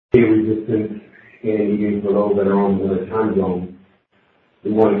distance, and even for those that are on the time zone.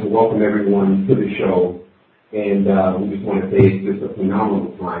 We wanted to welcome everyone to the show, and we just want to say it's just a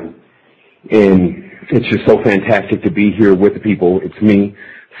phenomenal time. And it's just so fantastic to be here with the people. It's me,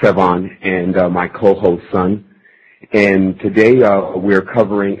 Sevan, and my co-host, Son. And today we're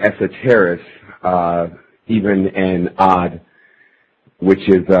covering Esoteric, even and odd, which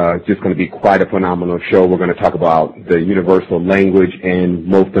is just going to be quite a phenomenal show. We're going to talk about the universal language, and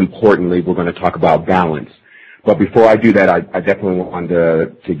most importantly, we're going to talk about balance. But before I do that, I definitely want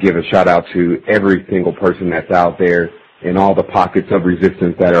to give a shout-out to every single person that's out there in all the pockets of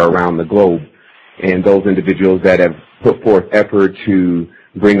resistance that are around the globe, and those individuals that have put forth effort to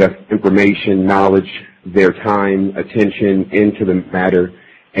bring us information, knowledge, their time, attention into the matter,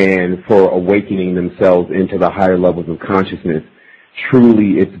 and for awakening themselves into the higher levels of consciousness.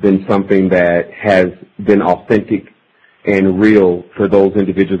 Truly, it's been something that has been authentic and real for those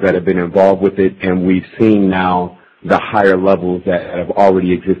individuals that have been involved with it, and we've seen now the higher levels that have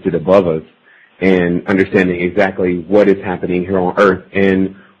already existed above us and understanding exactly what is happening here on Earth.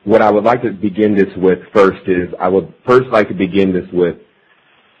 And what I would like to begin this with first is, I would first like to begin this with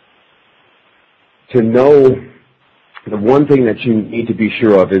to know the one thing that you need to be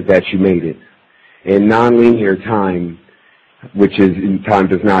sure of is that you made it. In nonlinear time, which is in time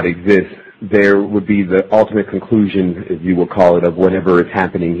does not exist, there would be the ultimate conclusion, as you will call it, of whatever is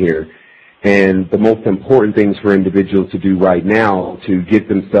happening here. And the most important things for individuals to do right now to get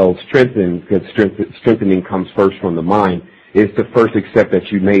themselves strengthened, because strengthening comes first from the mind, is to first accept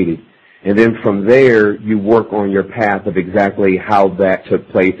that you made it. And then from there, you work on your path of exactly how that took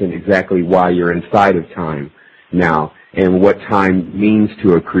place and exactly why you're inside of time now and what time means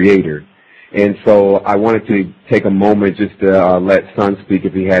to a creator. And so I wanted to take a moment just to let Son speak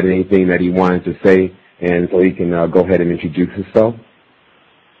if he had anything that he wanted to say, and so he can go ahead and introduce himself.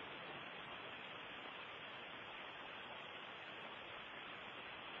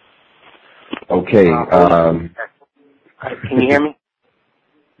 Okay. Can you hear me?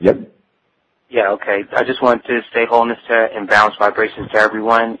 Yep. Yeah, okay. I just wanted to say wholeness and balanced vibrations to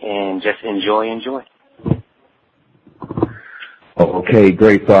everyone, and just enjoy. Okay,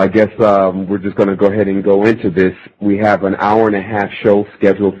 great. So I guess we're just going to go ahead and go into this. We have an hour-and-a-half show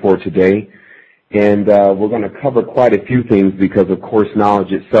scheduled for today, and we're going to cover quite a few things because, of course,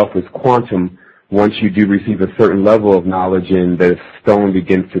 knowledge itself is quantum. Once you do receive a certain level of knowledge and the stone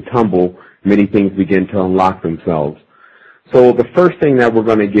begins to tumble, many things begin to unlock themselves. So the first thing that we're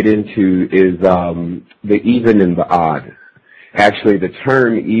going to get into is the even and the odd. Actually, the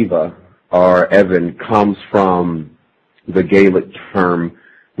term Eva or Evan comes from the Gaelic term,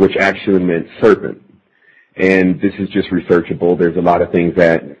 which actually meant serpent. And this is just researchable. There's a lot of things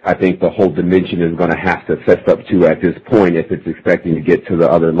that I think the whole dimension is going to have to fess up to at this point if it's expecting to get to the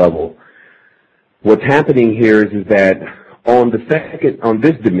other level. What's happening here is that on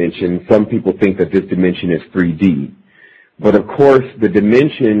this dimension, some people think that this dimension is 3D. But of course, the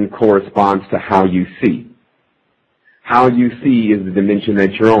dimension corresponds to how you see. How you see is the dimension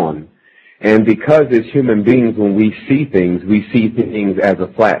that you're on. And because as human beings, when we see things as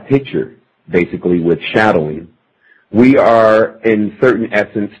a flat picture, basically with shadowing. We are, in certain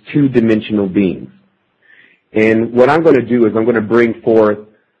essence, two-dimensional beings. And what I'm going to do is I'm going to bring forth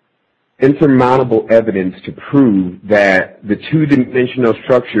insurmountable evidence to prove that the two-dimensional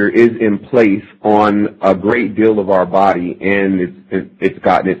structure is in place on a great deal of our body, and it's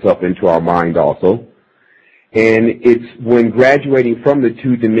gotten itself into our mind also. And it's when graduating from the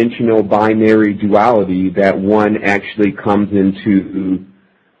two-dimensional binary duality that one actually comes into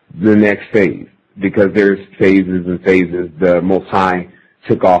the next phase, because there's phases and phases. The Most High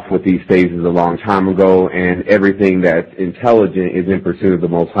took off with these phases a long time ago, and everything that's intelligent is in pursuit of the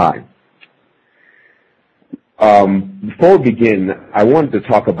Most High. Before we begin, I wanted to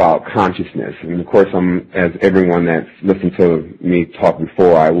talk about consciousness. And of course, as everyone that's listened to me talk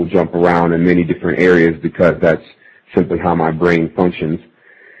before, I will jump around in many different areas because that's simply how my brain functions.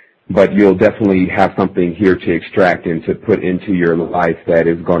 But you'll definitely have something here to extract and to put into your life that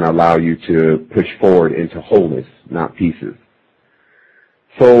is going to allow you to push forward into wholeness, not pieces.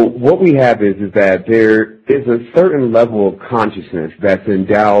 So what we have is that there is a certain level of consciousness that's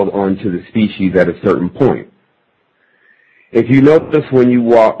endowed onto the species at a certain point. If you notice when you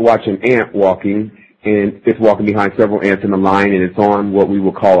watch an ant walking, and it's walking behind several ants in a line, and it's on what we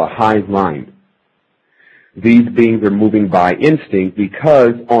will call a hive mind. These beings are moving by instinct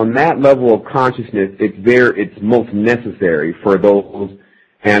because on that level of consciousness, it's most necessary for those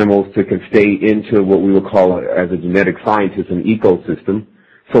animals to stay into what we will call, as a genetic scientist, an ecosystem,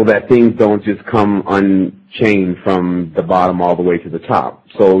 so that things don't just come unchained from the bottom all the way to the top.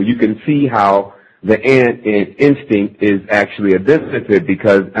 So you can see how the ant instinct is actually a benefit,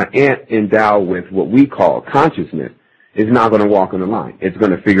 because an ant endowed with what we call consciousness is not going to walk on the line. It's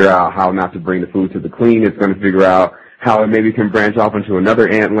going to figure out how not to bring the food to the queen. It's going to figure out how it maybe can branch off into another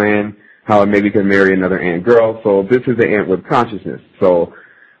ant land, how it maybe can marry another ant girl. So this is the ant with consciousness. So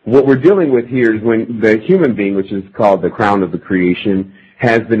what we're dealing with here is when the human being, which is called the crown of the creation,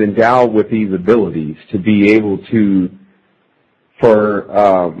 has been endowed with these abilities to be able to,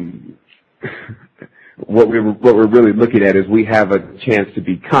 what we're really looking at is we have a chance to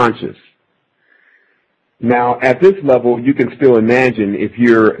be conscious. Now, at this level, you can still imagine, if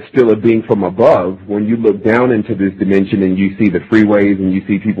you're still a being from above, when you look down into this dimension and you see the freeways and you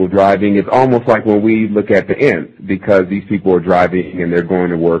see people driving, it's almost like when we look at the ants, because these people are driving and they're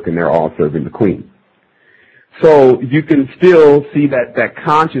going to work and they're all serving the queen. So you can still see that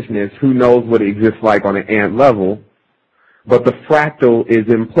consciousness, who knows what it exists like on an ant level, but the fractal is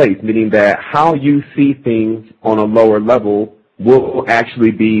in place, meaning that how you see things on a lower level will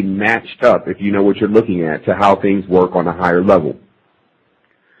actually be matched up, if you know what you're looking at, to how things work on a higher level.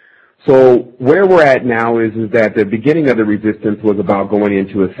 So where we're at now is that the beginning of the resistance was about going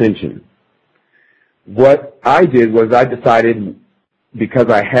into ascension. What I did was I decided, because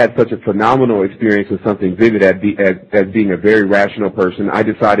I had such a phenomenal experience with something vivid as being a very rational person, I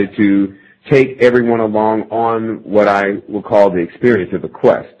decided to take everyone along on what I will call the experience of the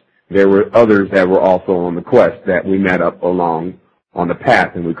quest. There were others that were also on the quest that we met up along on the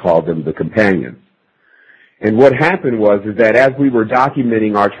path, and we called them the companions. And what happened was that as we were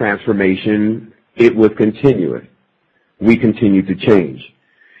documenting our transformation, it was continuous. We continued to change.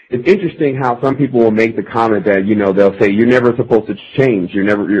 It's interesting how some people will make the comment that, they'll say, you're never supposed to change. You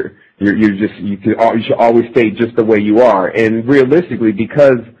should always stay just the way you are. And realistically,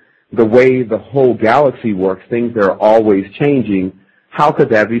 because the way the whole galaxy works, things are always changing. How could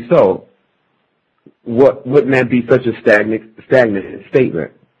that be so? Wouldn't that be such a stagnant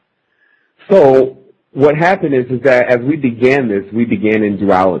statement? So what happened is that as we began this, we began in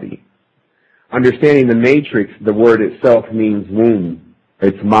duality. Understanding the matrix, the word itself means womb.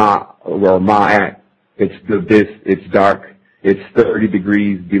 It's ma'at. It's the abyss. It's dark. It's 30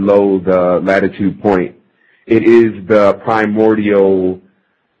 degrees below the latitude point. It is the primordial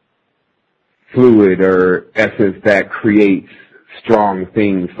fluid or essence that creates strong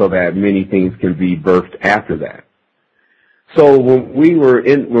things so that many things can be birthed after that. So when we were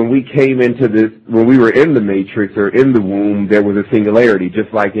in the matrix or in the womb, there was a singularity.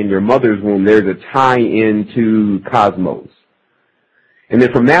 Just like in your mother's womb, there's a tie into cosmos. And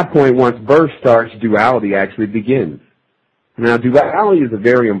then from that point, once birth starts, duality actually begins. Now, duality is a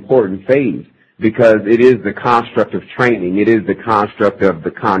very important phase because it is the construct of training. It is the construct of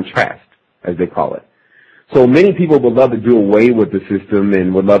the contrast, as they call it. So many people would love to do away with the system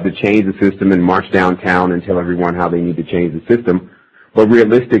and would love to change the system and march downtown and tell everyone how they need to change the system. But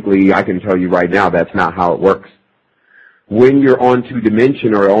realistically, I can tell you right now, that's not how it works. When you're on two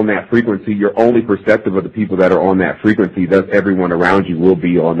dimension or on that frequency, you're only perceptive of the people that are on that frequency. Thus, everyone around you will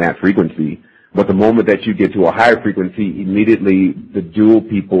be on that frequency. But the moment that you get to a higher frequency, immediately the dual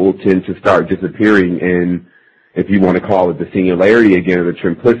people tend to start disappearing, and if you want to call it the singularity again, or the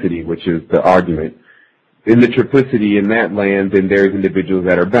triplicity, which is the argument. In the triplicity in that land, then there's individuals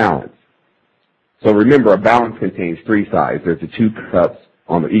that are balanced. So remember, a balance contains three sides. There's the two cups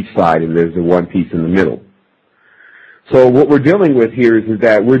on each side, and there's the one piece in the middle. So what we're dealing with here is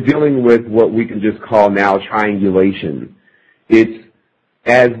that we're dealing with what we can just call now triangulation. It's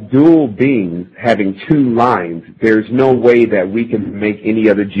as dual beings having two lines, there's no way that we can make any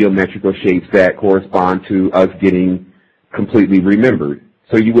other geometrical shapes that correspond to us getting completely remembered.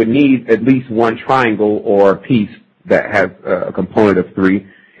 So you would need at least one triangle or a piece that has a component of three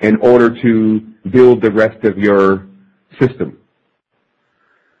in order to build the rest of your system.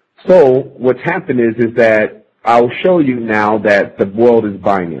 So what's happened is that I'll show you now that the world is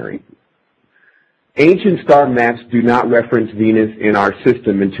binary. Ancient star maps do not reference Venus in our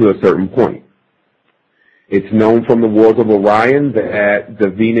system until a certain point. It's known from the Wars of Orion that the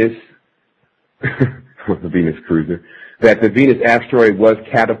Venus cruiser, that the Venus asteroid was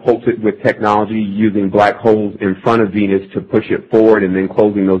catapulted with technology using black holes in front of Venus to push it forward and then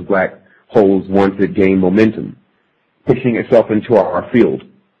closing those black holes once it gained momentum, pushing itself into our field.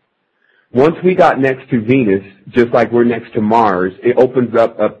 Once we got next to Venus, just like we're next to Mars, it opens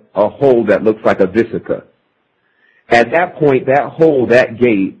up a hole that looks like a vesica. At that point, that hole, that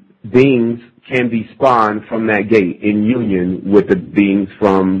gate, beings can be spawned from that gate in union with the beings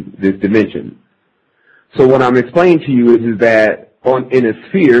from this dimension. So what I'm explaining to you is that in a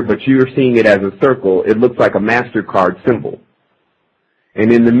sphere, but you're seeing it as a circle. It looks like a MasterCard symbol. And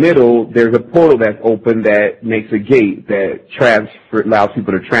in the middle, there's a portal that's open that makes a gate that allows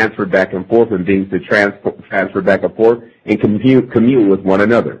people to transfer back and forth and beings to transfer back and forth and commune with one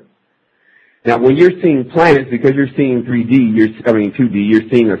another. Now, when you're seeing planets, because you're seeing 2D, you're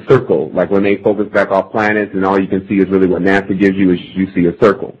seeing a circle. Like when they focus back off planets and all you can see is really what NASA gives you is you see a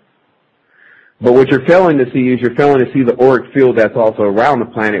circle. But what you're failing to see is you're failing to see the auric field that's also around the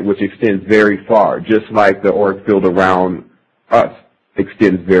planet, which extends very far, just like the auric field around us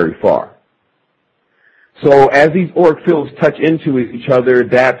extends very far. So as these auric fields touch into each other,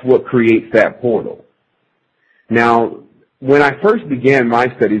 that's what creates that portal. Now, when I first began my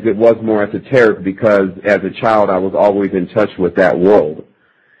studies, it was more esoteric because as a child I was always in touch with that world.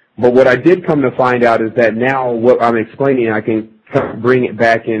 But what I did come to find out is that now what I'm explaining, I can bring it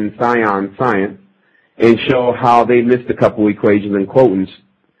back in science and show how they missed a couple equations and quotients,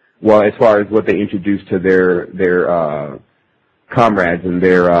 well, as far as what they introduced to their comrades and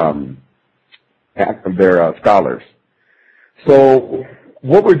their scholars. So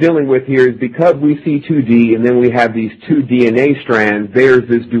what we're dealing with here is because we see 2D and then we have these two DNA strands, there's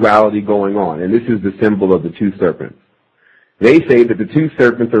this duality going on, and this is the symbol of the two serpents. They say that the two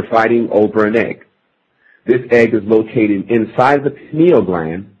serpents are fighting over an egg. This egg is located inside the pineal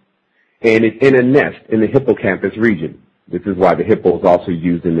gland, and it's in a nest in the hippocampus region. This is why the hippo is also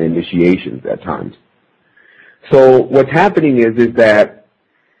used in the initiations at times. So what's happening is that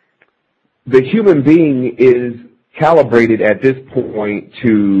the human being is calibrated at this point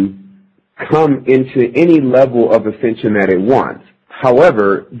to come into any level of ascension that it wants.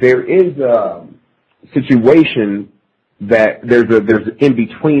 However, there is a situation that there's in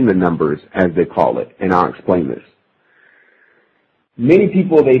between the numbers, as they call it, and I'll explain this. Many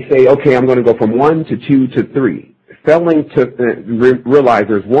people, they say, okay, I'm going to go from 1 to 2 to 3. Failing to realize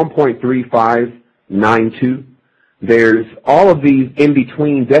there's 1.3592. There's all of these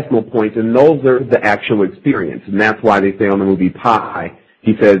in-between decimal points, and those are the actual experience. And that's why they say on the movie Pi,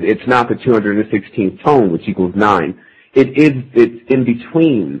 he says it's not the 216th tone, which equals 9. It's in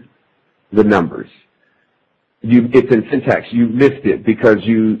between the numbers. It's in syntax. You missed it because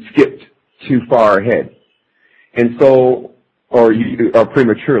you skipped too far ahead. And so, or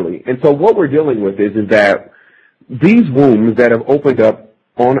prematurely. And so what we're dealing with is that these wombs that have opened up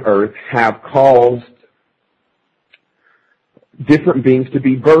on Earth have caused different beings to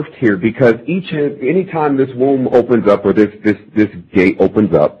be birthed here, because anytime this womb opens up or this gate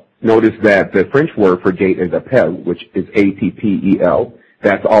opens up, notice that the French word for gate is appel, which is A-P-P-E-L.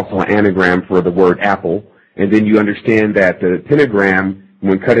 That's also an anagram for the word apple. And then you understand that the pentagram,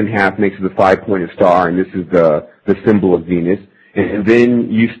 when cut in half, makes it a 5-pointed star, and this is the symbol of Venus. And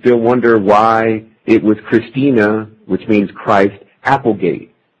then you still wonder why it was Christina, which means Christ,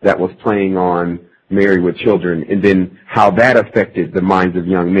 Applegate, that was playing on Mary with children, and then how that affected the minds of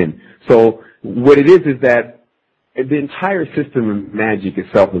young men. So what it is that the entire system of magic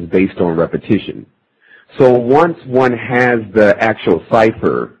itself is based on repetition. So once one has the actual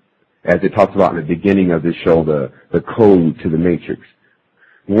cipher, as it talks about in the beginning of this show, the code to the matrix,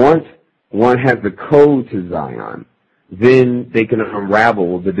 once one has the code to Zion, then they can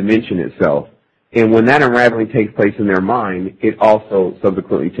unravel the dimension itself. And when that unraveling takes place in their mind, it also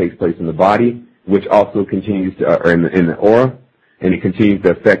subsequently takes place in the body, which also continues to, in the aura, and it continues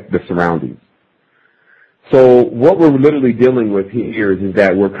to affect the surroundings. So what we're literally dealing with here is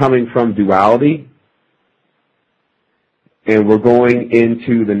that we're coming from duality, and we're going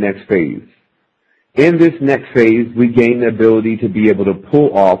into the next phase. In this next phase, we gain the ability to be able to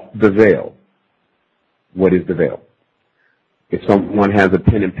pull off the veil. What is the veil? If someone has a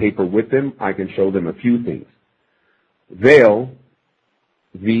pen and paper with them, I can show them a few things. Veil,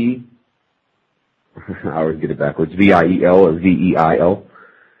 I always get it backwards, V-I-E-L or V-E-I-L.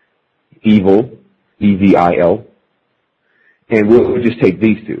 Evil, E-V-I-L. And we'll just take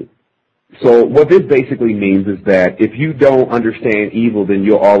these two. So what this basically means is that if you don't understand evil, then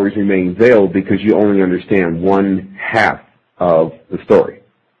you'll always remain veiled because you only understand one half of the story.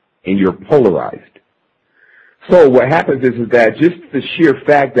 And you're polarized. So what happens is that just the sheer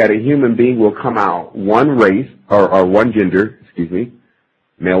fact that a human being will come out one race, or one gender,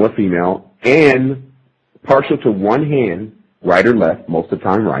 male or female, and partial to one hand, right or left, most of the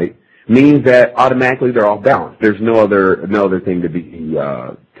time right, means that automatically they're all balanced. There's no other thing to be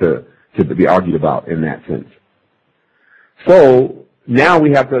argued about in that sense. So now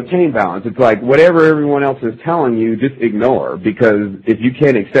we have to attain balance. It's like whatever everyone else is telling you, just ignore, because if you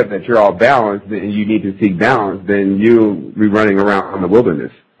can't accept that you're all balanced and you need to seek balance, then you'll be running around in the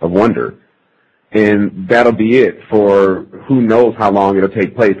wilderness of wonder. And that'll be it for who knows how long it'll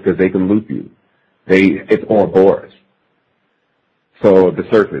take place, because they can loop you. It's Ouroboros. So the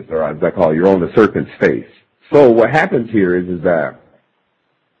surface, or as I call it, you're on the serpent's face. So what happens here is that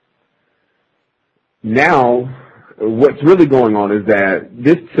now what's really going on is that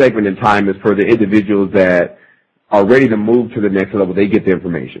this segment in time is for the individuals that are ready to move to the next level. They get the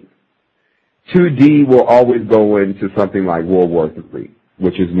information. 2D will always go into something like World War III,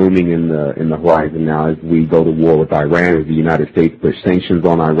 which is looming in the horizon now as we go to war with Iran, as the United States pushed sanctions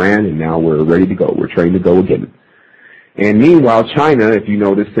on Iran, and now we're ready to go. We're trained to go again. And meanwhile, China, if you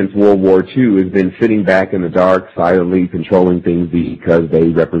notice, since World War II, has been sitting back in the dark, silently controlling things because they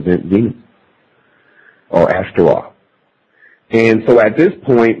represent Venus or Astaroth. And so at this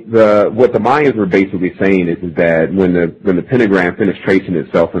point, what the Mayans were basically saying is that when the pentagram finished tracing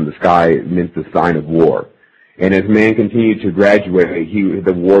itself in the sky, it meant the sign of war. And as man continued to graduate,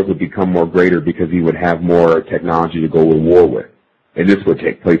 the wars would become more greater because he would have more technology to go to war with. And this would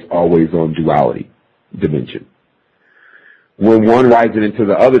take place always on duality dimension. When one rises into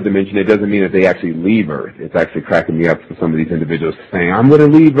the other dimension, it doesn't mean that they actually leave Earth. It's actually cracking me up for some of these individuals saying, I'm going to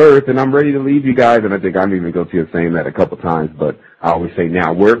leave Earth and I'm ready to leave you guys. And I think I'm even guilty of saying that a couple times, but I always say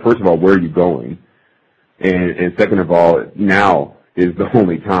now, first of all, where are you going? And second of all, now is the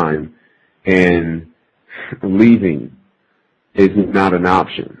only time. And leaving is not an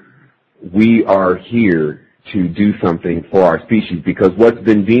option. We are here to do something for our species, because what's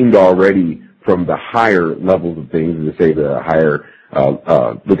been deemed already from the higher levels of things, to say the higher,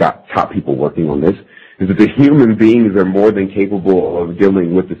 we got top people working on this, is that the human beings are more than capable of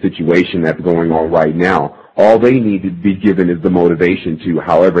dealing with the situation that's going on right now. All they need to be given is the motivation to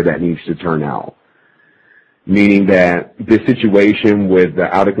however that needs to turn out. Meaning that this situation with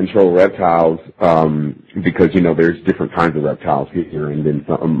the out-of-control reptiles, because, there's different kinds of reptiles here, and then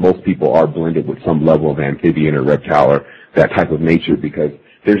most people are blended with some level of amphibian or reptile or that type of nature, because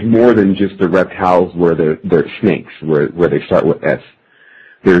there's more than just the reptiles where they're snakes, where they start with S.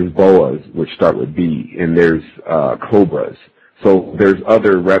 There's boas, which start with B, and there's cobras. So there's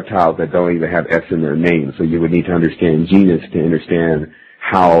other reptiles that don't even have S in their name, so you would need to understand genus to understand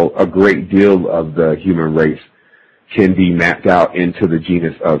how a great deal of the human race can be mapped out into the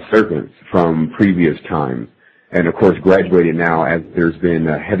genus of serpents from previous times. And of course graduated now as there's been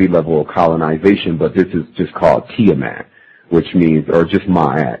a heavy level of colonization, but this is just called Tiamat, which means, or just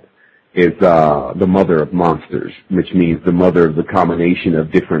Ma'at, is the mother of monsters, which means the mother of the combination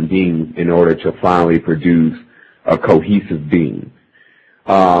of different beings in order to finally produce a cohesive being.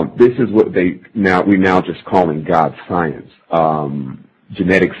 This is what we're now just calling God science.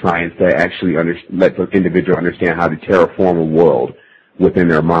 Genetic science that actually lets an individual understand how to terraform a world within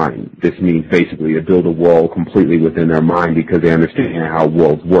their mind. This means basically to build a world completely within their mind, because they understand how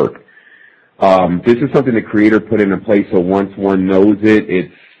worlds work. This is something the Creator put into place, so once one knows it,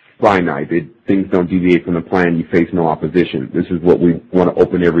 it's finite. Things don't deviate from the plan. You face no opposition. This is what we want to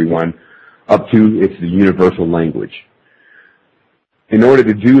open everyone up to. It's the universal language. In order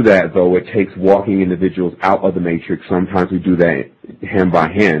to do that, though, it takes walking individuals out of the matrix. Sometimes we do that hand by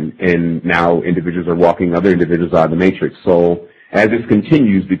hand, and now individuals are walking other individuals out of the matrix. So as this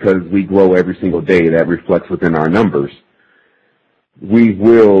continues, because we grow every single day, that reflects within our numbers, we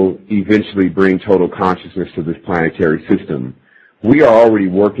will eventually bring total consciousness to this planetary system. We are already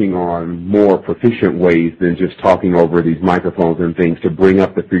working on more proficient ways than just talking over these microphones and things to bring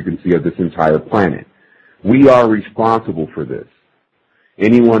up the frequency of this entire planet. We are responsible for this.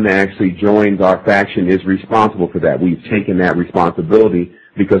 Anyone that actually joins our faction is responsible for that. We've taken that responsibility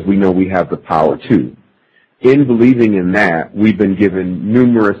because we know we have the power to. In believing in that, we've been given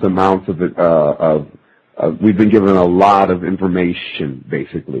numerous amounts we've been given a lot of information,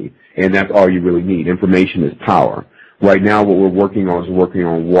 basically, and that's all you really need. Information is power. Right now, what we're working on is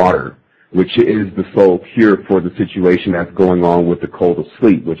water, which is the sole cure for the situation that's going on with the cold of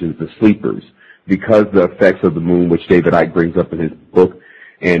sleep, which is the sleepers, because the effects of the moon, which David Icke brings up in his book,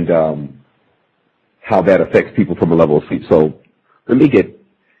 and how that affects people from a level of sleep. So let me get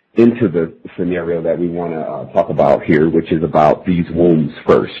into the scenario that we want to talk about here, which is about these wombs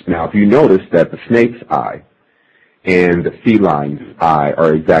first. Now, if you notice that the snake's eye and the feline's eye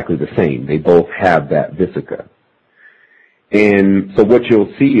are exactly the same. They both have that vesica. And so what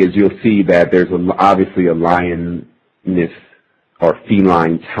you'll see that there's obviously a lioness or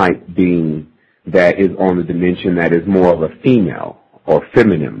feline type being that is on the dimension that is more of a female or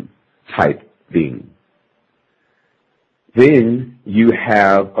feminine type being. Then you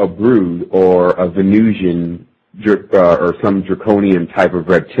have a brood or a Venusian or some draconian type of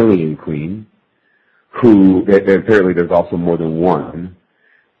reptilian queen, who apparently there's also more than one,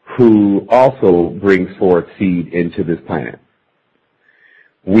 who also brings forth seed into this planet.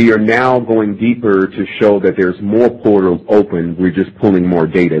 We are now going deeper to show that there's more portals open. We're just pulling more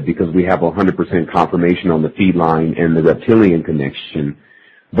data because we have 100% confirmation on the feline and the reptilian connection.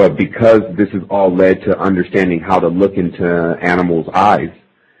 But because this has all led to understanding how to look into animals' eyes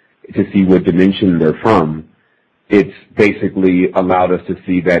to see what dimension they're from, it's basically allowed us to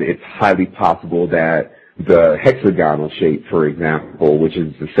see that it's highly possible that the hexagonal shape, for example, which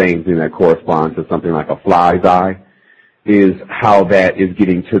is the same thing that corresponds to something like a fly's eye, is how that is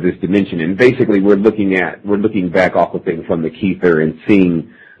getting to this dimension. And basically we're looking back off of things from the Kether and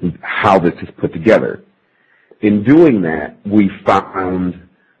seeing how this is put together. In doing that, we found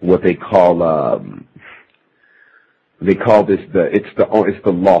what they call this it's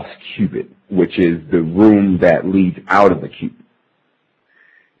the lost cubit, which is the room that leads out of the cube.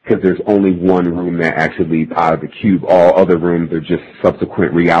 Because there's only one room that actually leads out of the cube. All other rooms are just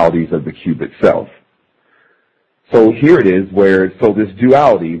subsequent realities of the cube itself. So here it is so this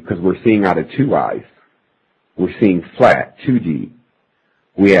duality, because we're seeing out of two eyes, we're seeing flat, 2D.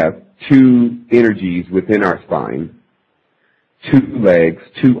 We have two energies within our spine, two legs,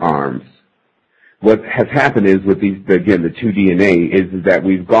 two arms. What has happened is with these, again, the two DNA, is that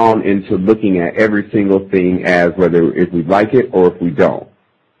we've gone into looking at every single thing as whether if we like it or if we don't.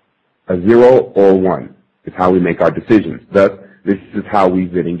 A 0 or 1 is how we make our decisions. Thus, this is how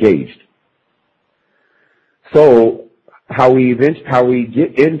we've been engaged. So, how we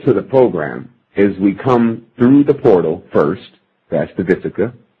get into the program is we come through the portal first. That's the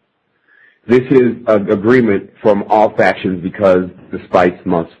Vesica. This is an agreement from all factions because the spice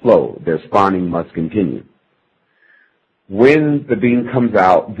must flow. Their spawning must continue. When the being comes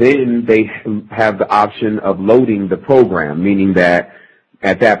out, then they have the option of loading the program, meaning that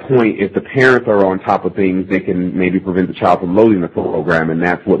at that point, if the parents are on top of things, they can maybe prevent the child from loading the program, and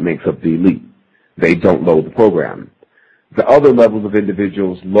that's what makes up the elite. They don't load the program. The other levels of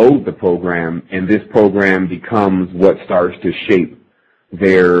individuals load the program, and this program becomes what starts to shape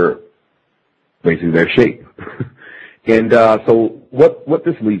their shape. And so what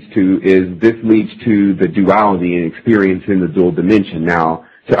this leads to is the duality and experiencing the dual dimension. Now,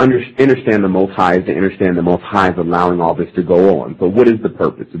 to understand the Most High is to understand the Most High is allowing all this to go on. So what is the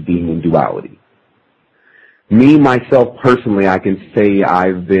purpose of being in duality? Me, myself, personally, I can say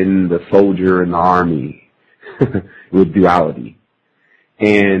I've been the soldier in the army with duality.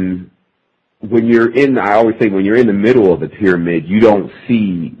 And I always say when you're in the middle of the pyramid, you don't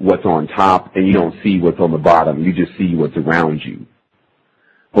see what's on top and you don't see what's on the bottom. You just see what's around you.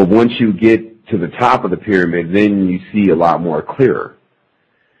 But once you get to the top of the pyramid, then you see a lot more clearer.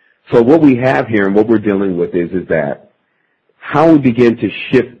 So what we have here and what we're dealing with is that how we begin to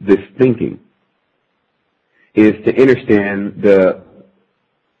shift this thinking is to understand the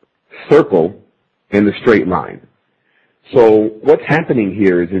circle and the straight line. So what's happening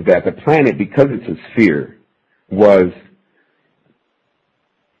here is that the planet, because it's a sphere, was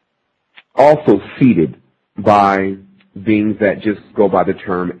also seeded by beings that just go by the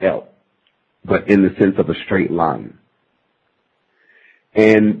term L, but in the sense of a straight line.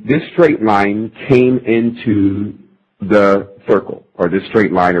 And this straight line came into the circle, or this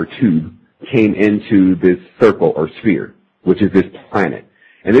straight line or tube came into this circle or sphere, which is this planet.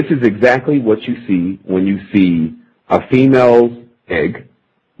 And this is exactly what you see when you see a female's egg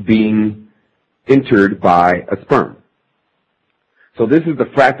being entered by a sperm. So this is the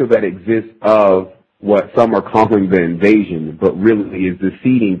fractal that exists of what some are calling the invasion, but really is the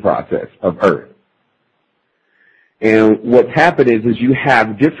seeding process of Earth. And what's happened is you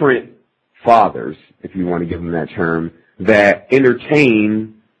have different fathers, if you want to give them that term, that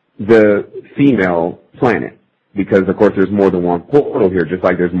entertain the female planet. Because, of course, there's more than one portal here, just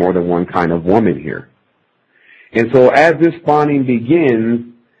like there's more than one kind of woman here. And so as this spawning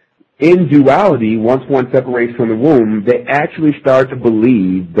begins, in duality, once one separates from the womb, they actually start to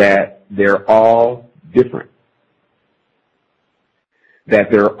believe that they're all different. That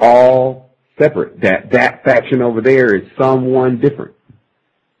they're all separate. That faction over there is someone different.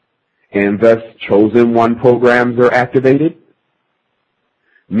 And thus, chosen one programs are activated.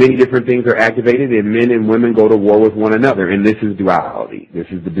 Many different things are activated, and men and women go to war with one another. And this is duality. This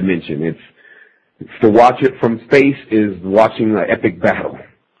is the dimension. It's to watch it from space is watching an epic battle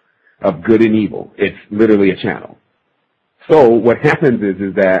of good and evil. It's literally a channel. So what happens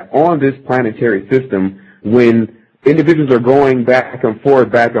is that on this planetary system, when individuals are going back and forth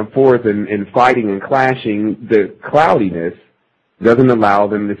and fighting and clashing, the cloudiness doesn't allow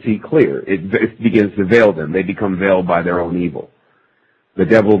them to see clear. It begins to veil them. They become veiled by their own evil. The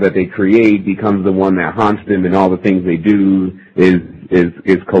devil that they create becomes the one that haunts them, and all the things they do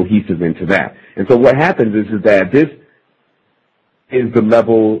is cohesive into that. And so what happens is that this is the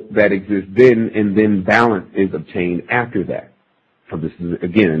level that exists then, and then balance is obtained after that. So this is,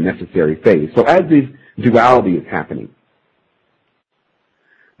 again, a necessary phase. So as this duality is happening,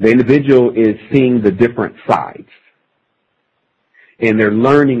 the individual is seeing the different sides, and they're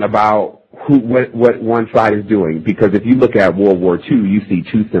learning about what one side is doing. Because if you look at World War II, you see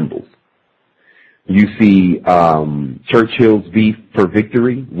two symbols. You see Churchill's V for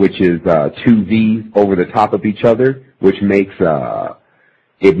victory, which is two V's over the top of each other, which makes what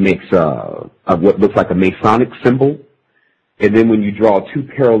looks like a Masonic symbol. And then when you draw two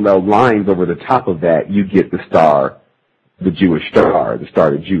parallel lines over the top of that, you get the star, the Jewish star, the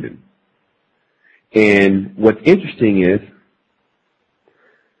Star of Judah. And what's interesting is,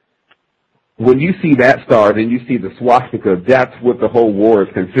 when you see that star, then you see the swastika. That's what the whole war is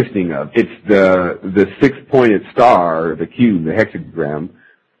consisting of. It's the six-pointed star, the cube, the hexagram,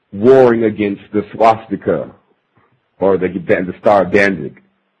 warring against the swastika, or the star of Danzig.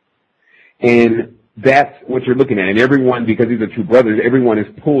 And that's what you're looking at. And everyone, because these are two brothers, everyone is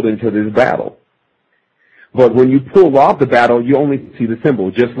pulled into this battle. But when you pull off the battle, you only see the symbol,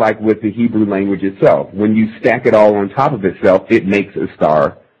 just like with the Hebrew language itself. When you stack it all on top of itself, it makes a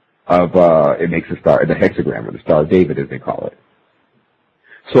star the hexagram, or the Star of David, as they call it.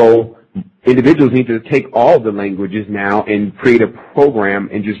 So individuals need to take all the languages now and create a program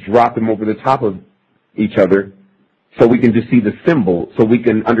and just drop them over the top of each other, so we can just see the symbol, so we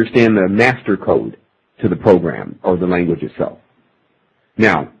can understand the master code to the program or the language itself.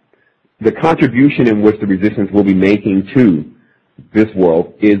 Now, the contribution in which the resistance will be making to this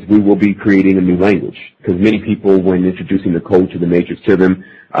world is we will be creating a new language. Because many people, when introducing the code to the matrix to them,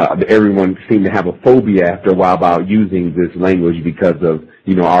 everyone seemed to have a phobia after a while about using this language because of,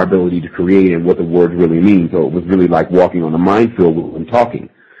 our ability to create and what the words really mean. So it was really like walking on a minefield when talking.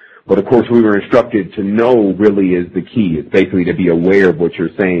 But of course we were instructed to know really is the key. It's basically to be aware of what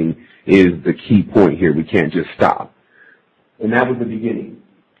you're saying is the key point here. We can't just stop. And that was the beginning.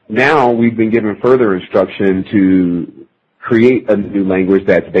 Now we've been given further instruction to create a new language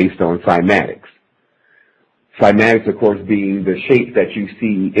that's based on cymatics. Cymatics, of course, being the shape that you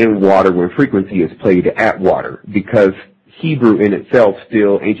see in water when frequency is played at water, because Hebrew in itself,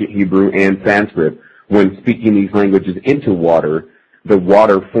 still ancient Hebrew and Sanskrit, when speaking these languages into water, the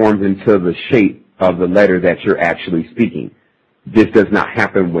water forms into the shape of the letter that you're actually speaking. This does not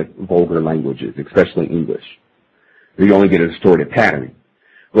happen with vulgar languages, especially English. You only get a distorted pattern.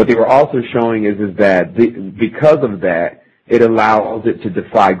 What they were also showing is that because of that, it allows it to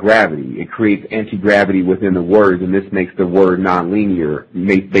defy gravity. It creates anti-gravity within the words, and this makes the word nonlinear.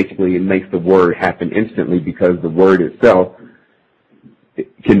 Basically, it makes the word happen instantly, because the word itself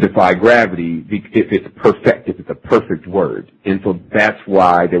can defy gravity if it's a perfect word. And so that's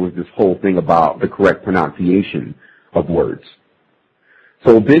why there was this whole thing about the correct pronunciation of words.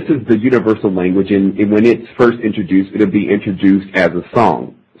 So this is the universal language, and when it's first introduced, it'll be introduced as a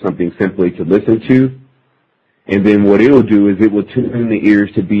song, something simply to listen to. And then what it will do is it will tune the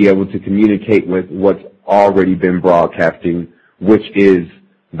ears to be able to communicate with what's already been broadcasting, which is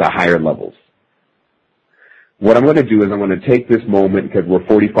the higher levels. What I'm going to do is I'm going to take this moment, because we're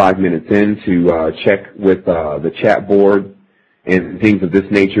 45 minutes in, to check with the chat board and things of this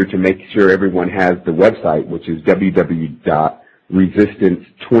nature to make sure everyone has the website, which is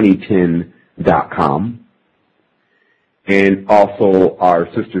www.resistance2010.com. And also our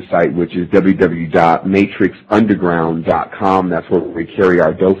sister site, which is www.matrixunderground.com. That's where we carry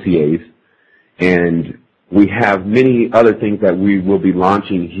our dossiers. And we have many other things that we will be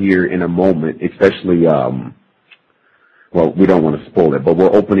launching here in a moment, especially, we don't want to spoil it, but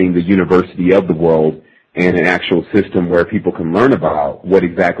we're opening the University of the World, and an actual system where people can learn about what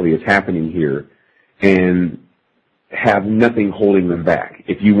exactly is happening here and have nothing holding them back.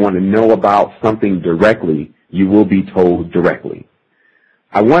 If you want to know about something directly, you will be told directly.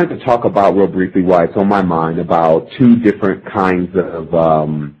 I wanted to talk about real briefly why it's on my mind about two different kinds of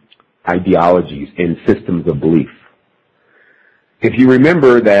ideologies and systems of belief. If you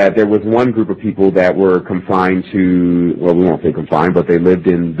remember that there was one group of people that were confined to, well, we won't say confined, but they lived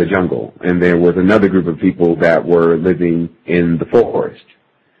in the jungle. And there was another group of people that were living in the forest.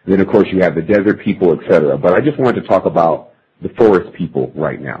 And then, of course, you have the desert people, etc. But I just wanted to talk about the forest people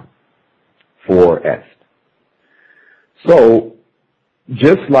right now. 4S. So,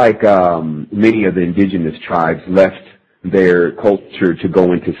 just like many of the indigenous tribes left their culture to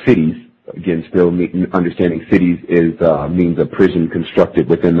go into cities, again, still understanding cities means a prison constructed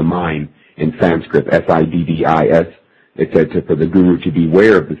within the mind in Sanskrit, S-I-D-D-I-S, It said for the guru to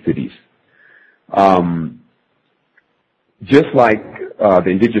beware of the cities. Just like the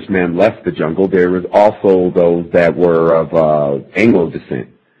indigenous man left the jungle, there was also those that were of Anglo descent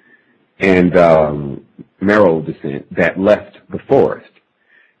and Mero descent that left the forest.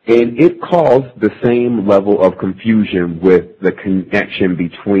 And it caused the same level of confusion with the connection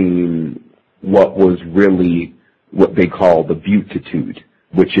between what was really what they call the beautitude,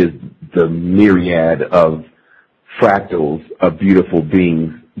 which is the myriad of fractals of beautiful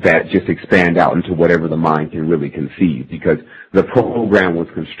beings that just expand out into whatever the mind can really conceive, because the program was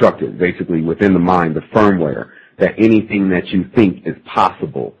constructed basically within the mind, the firmware, that anything that you think is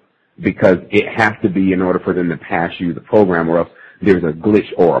possible, because it has to be in order for them to pass you the program, or else there's a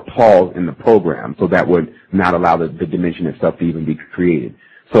glitch or a pause in the program, so that would not allow the dimension itself to even be created.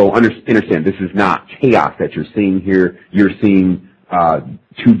 So understand, this is not chaos that you're seeing here. You're seeing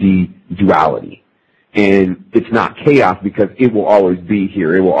 2D duality. And it's not chaos because it will always be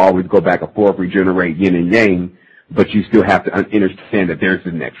here. It will always go back and forth, regenerate yin and yang, but you still have to understand that there's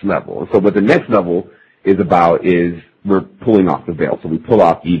the next level. So what the next level is about is we're pulling off the veil. So we pull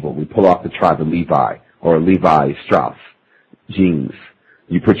off evil. We pull off the tribe of Levi, or Levi Strauss jeans.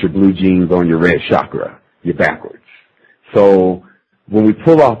 You put your blue jeans on your red chakra. You're backwards. So when we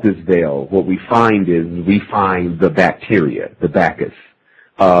pull off this veil, what we find is we find the bacteria, the Bacchus,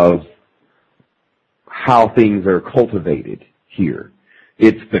 of how things are cultivated here.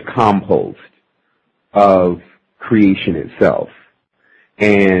 It's the compost of creation itself.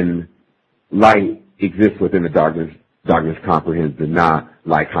 And light exists within the darkness. Darkness comprehends the not.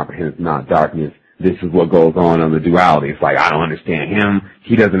 Light comprehends not darkness. This is what goes on the duality. It's like, I don't understand him.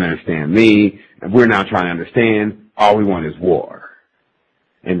 He doesn't understand me. And we're not trying to understand. All we want is war.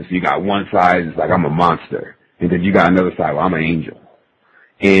 And so you got one side, it's like, I'm a monster. And then you got another side, well, I'm an angel.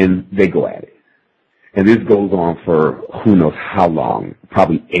 And they go at it. And this goes on for who knows how long,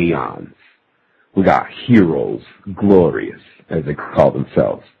 probably aeons. We got heroes, glorious, as they call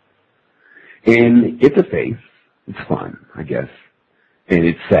themselves. And it's a phase. It's fun, I guess. And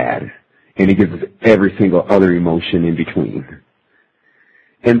it's sad. And it gives us every single other emotion in between.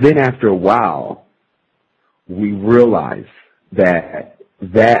 And then after a while, we realize that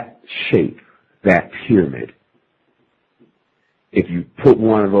that shape, that pyramid, if you put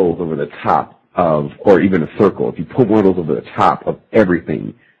one of those over the top of, or even a circle, if you put one of those over the top of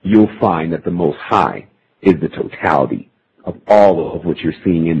everything, you'll find that the Most High is the totality of all of what you're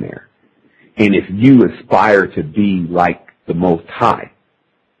seeing in there. And if you aspire to be like the Most High,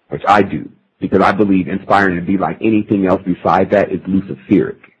 which I do, because I believe inspiring to be like anything else besides that is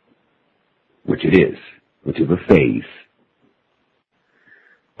Luciferic, which it is, which is a phase.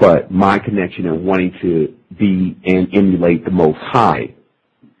 But my connection and wanting to be and emulate the Most High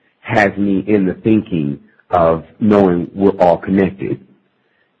has me in the thinking of knowing we're all connected.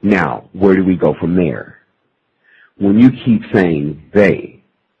 Now, where do we go from there? When you keep saying they,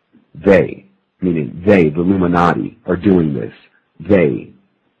 meaning they, the Illuminati, are doing this, they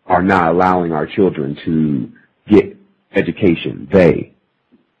are not allowing our children to get education,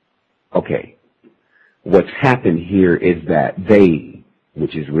 okay, what's happened here is that they,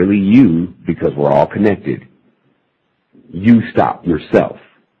 which is really you, because we're all connected, you stop yourself.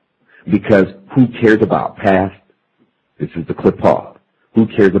 Because who cares about past? This is the clip off. Who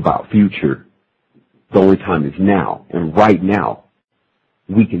cares about future? The only time is now. And right now,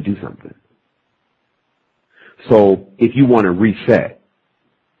 we can do something. So if you want to reset.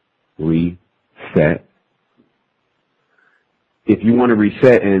 If you want to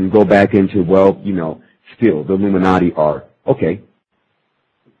reset and go back into, well, still, the Illuminati are, okay.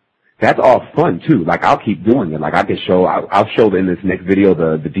 That's all fun, too. Like, I'll keep doing it. Like, I can show, I'll show in this next video,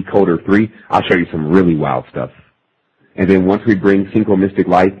 the Decoder 3, I'll show you some really wild stuff. And then once we bring Synchro Mystic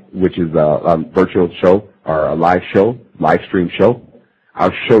Life, which is a virtual show, or a live stream show,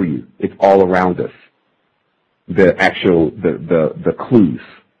 I'll show you. It's all around us. The actual, the clues.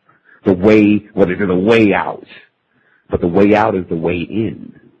 The way, well, there's a way out. But the way out is the way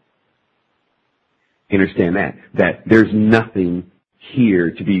in. Understand that? That there's nothing here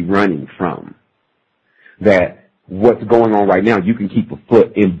to be running from. That what's going on right now, you can keep a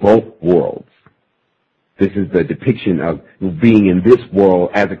foot in both worlds. This is the depiction of being in this world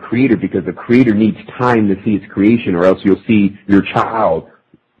as a creator, because the creator needs time to see its creation, or else you'll see your child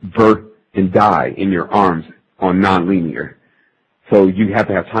birth and die in your arms on non-linear. So you have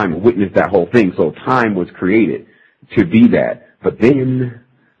to have time to witness that whole thing. So time was created to be that. But then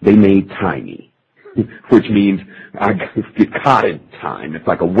they made tiny, which means I get caught in time. It's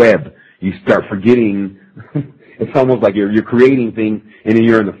like a web. You start forgetting. It's almost like you're creating things and then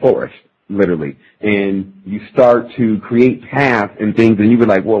you're in the forest. literally. And you start to create paths and things, and you be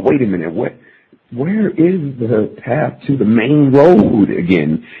like, well, wait a minute, where is the path to the main road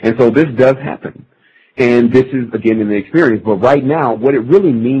again? And so this does happen. And this is, again, in the experience. But right now, what it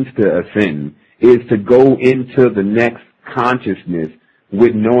really means to ascend is to go into the next consciousness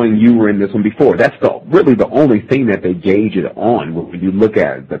with knowing you were in this one before. That's really the only thing that they gauge it on when you look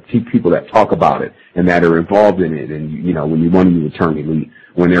at the people that talk about it and that are involved in it. And, when you want to return elite,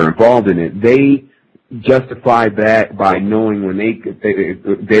 when they're involved in it, they justify that by knowing when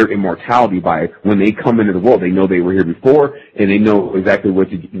their immortality by when they come into the world, they know they were here before and they know exactly what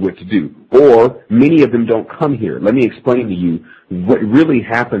to do. Or many of them don't come here. Let me explain to you what really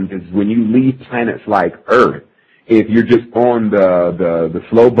happens is when you leave planets like Earth, if you're just on the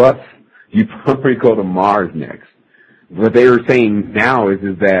slow bus, you probably go to Mars next. What they are saying now is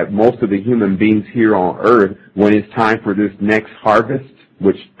that most of the human beings here on Earth, when it's time for this next harvest,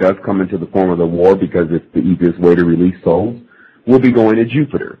 which does come into the form of the war because it's the easiest way to release souls, will be going to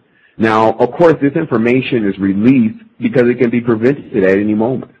Jupiter. Now, of course, this information is released because it can be prevented at any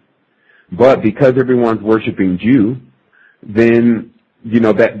moment. But because everyone's worshiping Jew, then,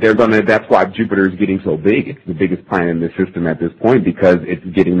 that's why Jupiter is getting so big. It's the biggest planet in the system at this point because it's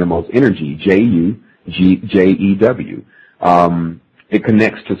getting the most energy, J-U-J-E-W. It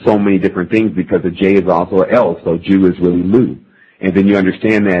connects to so many different things because the J is also an L, so Jew is really Lu. And then you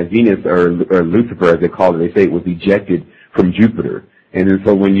understand that Venus, or Lucifer, as they call it, they say it was ejected from Jupiter. And then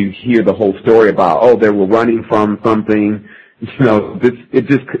so when you hear the whole story about, they were running from something,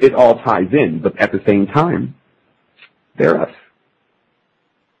 it all ties in. But at the same time, they're us.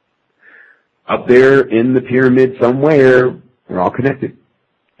 Up there in the pyramid somewhere, we're all connected.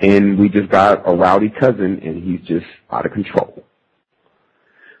 And we just got a rowdy cousin, and he's just out of control.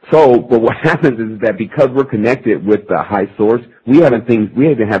 So, but what happens is that because we're connected with the high source, we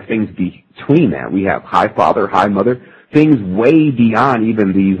even have things between that. We have high father, high mother, things way beyond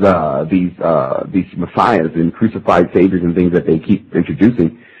even these messiahs and crucified saviors and things that they keep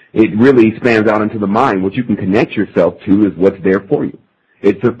introducing. It really spans out into the mind. What you can connect yourself to is what's there for you.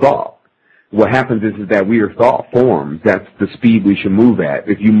 It's a thought. What happens is that we are thought forms. That's the speed we should move at.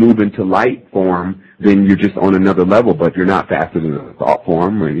 If you move into light form, then you're just on another level, but you're not faster than the thought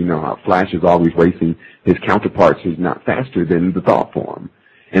form. Or, how Flash is always racing his counterparts who's not faster than the thought form.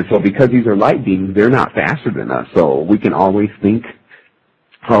 And so because these are light beings, they're not faster than us. So we can always think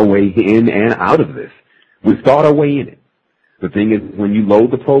our way in and out of this. We've thought our way in it. The thing is, when you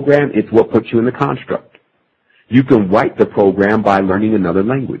load the program, it's what puts you in the construct. You can write the program by learning another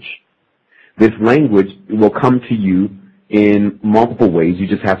language. This language will come to you in multiple ways. You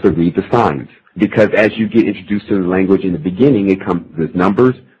just have to read the signs. Because as you get introduced to the language in the beginning, it comes with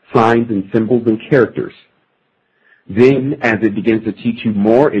numbers, signs, and symbols and characters. Then, as it begins to teach you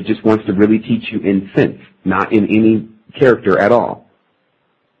more, it just wants to really teach you in sense, not in any character at all.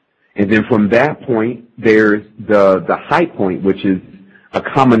 And then from that point, there's the high point, which is a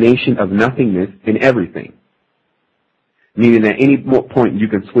combination of nothingness and everything. Meaning at any point you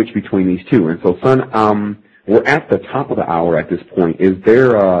can switch between these two. And so, son, we're at the top of the hour at this point. Is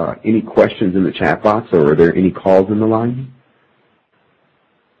there any questions in the chat box, or are there any calls in the line?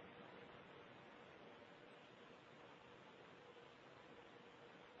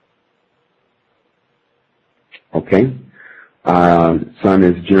 Okay. Son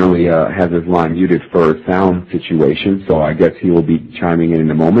is generally has his line muted for a sound situation, so I guess he will be chiming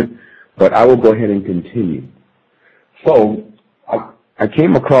in a moment. But I will go ahead and continue. So I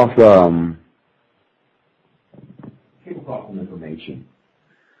came across some information,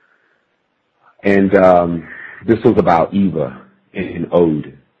 and this was about Eva in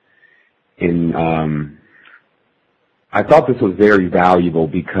Ode, and I thought this was very valuable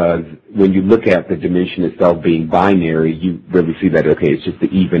because when you look at the dimension itself being binary, you really see that it's just the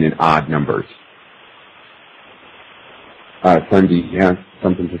even and odd numbers. Son, do you have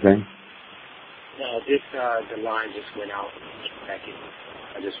something to say? No, the line just went out. Back in.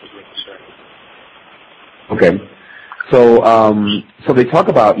 I just was making sure. Okay. So they talk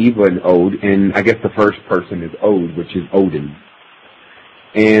about Eva and Ode, and I guess the first person is Ode, which is Odin.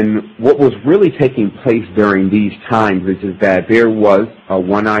 And what was really taking place during these times is that there was a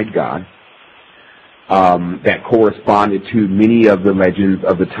one-eyed god that corresponded to many of the legends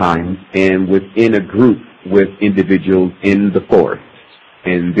of the times, and within a group with individuals in the forest.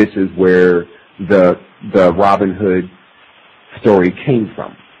 And this is where the Robin Hood story came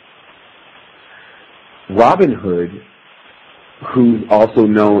from. Robin Hood, who's also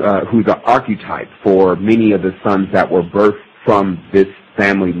known, who's an archetype for many of the sons that were birthed from this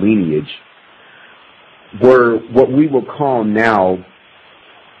family lineage, were what we will call now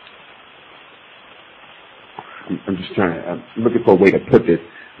just I'm looking for a way to put this.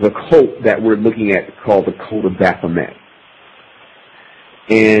 The cult that we're looking at called the cult of Baphomet.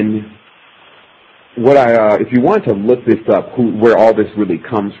 And if you want to look this up, where all this really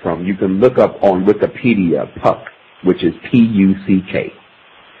comes from, you can look up on Wikipedia, Puck, which is P-U-C-K.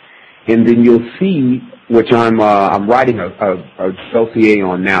 And then you'll see, which I'm writing a dossier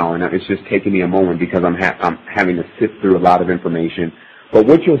on now, and it's just taking me a moment because I'm having to sift through a lot of information. But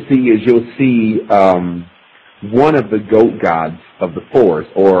what you'll see one of the goat gods of the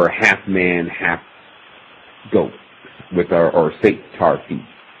forest, or half man, half goat, or Satar feet.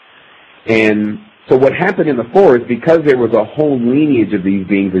 And so what happened in the forest, because there was a whole lineage of these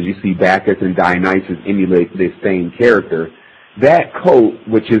beings, as you see Bacchus and Dionysus emulate this same character, that cult,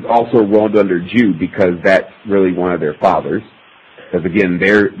 which is also rolled under Jew, because that's really one of their fathers, because again,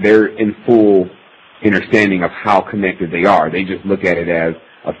 they're in full understanding of how connected they are. They just look at it as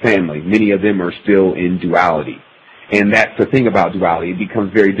a family. Many of them are still in duality. And that's the thing about duality. It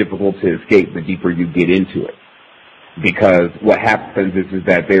becomes very difficult to escape the deeper you get into it. Because what happens is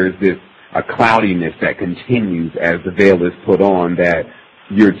that there's a cloudiness that continues as the veil is put on, that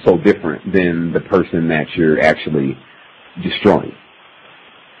you're so different than the person that you're actually destroying.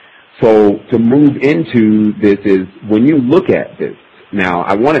 So to move into this is, when you look at this, now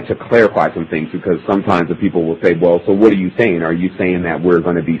I wanted to clarify some things, because sometimes the people will say, well, so what are you saying? Are you saying that we're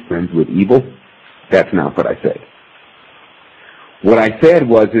going to be friends with evil? That's not what I said. What I said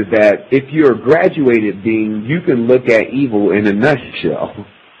is that if you're a graduated being, you can look at evil in a nutshell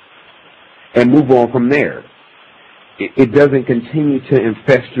and move on from there. It doesn't continue to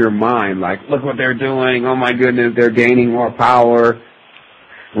infest your mind like, look what they're doing, oh my goodness, they're gaining more power.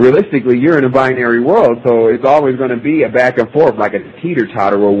 Realistically, you're in a binary world, so it's always going to be a back and forth, like a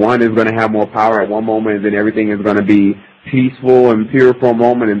teeter-totter, where one is going to have more power at one moment, and then everything is going to be peaceful and pure for a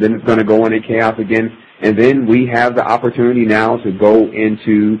moment, and then it's going to go into chaos again. And then we have the opportunity now to go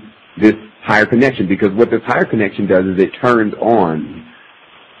into this higher connection, because what this higher connection does is it turns on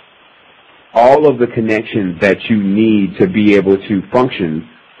all of the connections that you need to be able to function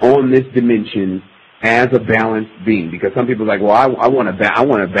on this dimension as a balanced being. Because some people are like, well, I want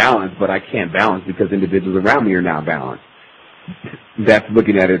to balance, but I can't balance because individuals around me are not balanced. That's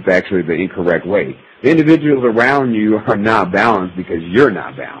looking at it actually the incorrect way. The individuals around you are not balanced because you're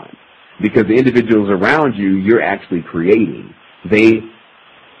not balanced. Because the individuals around you, you're actually creating. They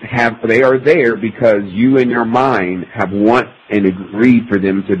are there because you in your mind have want and agreed for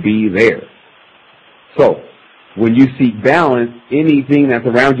them to be there. So, when you seek balance, anything that's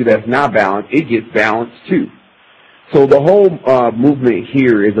around you that's not balanced, it gets balanced too. So the whole movement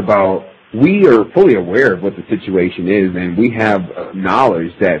here is about, we are fully aware of what the situation is, and we have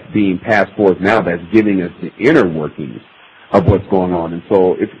knowledge that's being passed forth now that's giving us the inner workings of what's going on. And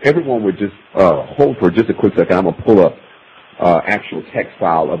so if everyone would just hold for just a quick second, I'm going to pull up actual text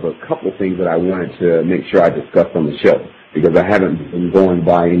file of a couple of things that I wanted to make sure I discussed on the show, because I haven't been going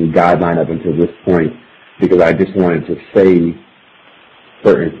by any guideline up until this point, because I just wanted to say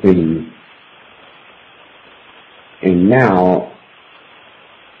certain things. And now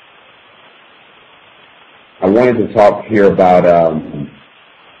I wanted to talk here about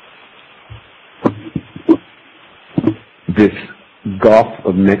this Gulf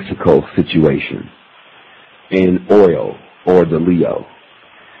of Mexico situation in oil, or the Leo.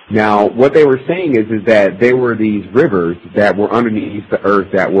 Now, what they were saying is that there were these rivers that were underneath the earth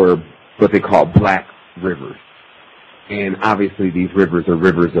that were what they call black rivers. And obviously these rivers are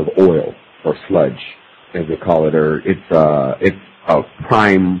rivers of oil, or sludge, as they call it, or it's a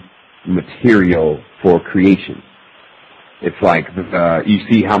prime material for creation. It's like, you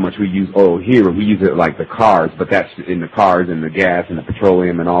see how much we use oil here. We use it like the cars, but that's in the cars and the gas and the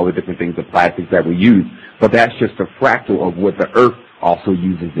petroleum and all the different things, the plastics that we use. But that's just a fractal of what the earth also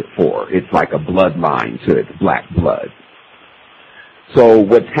uses it for. It's like a bloodline to its black blood. So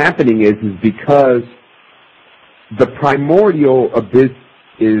what's happening is because the primordial abyss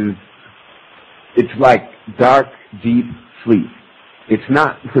it's like dark, deep sleep. It's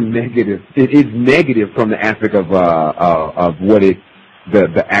not negative. It is negative from the aspect of what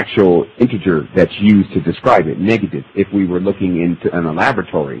the actual integer that's used to describe it. Negative, if we were looking in a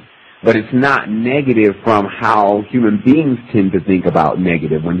laboratory. But it's not negative from how human beings tend to think about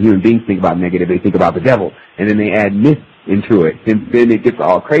negative. When human beings think about negative, they think about the devil, and then they add myth into it. And then it gets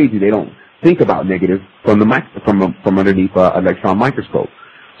all crazy. They don't think about negative from underneath an electron microscope.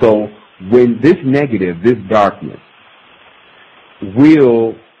 So when this negative, this darkness,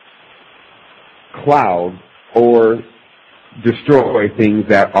 will cloud or destroy things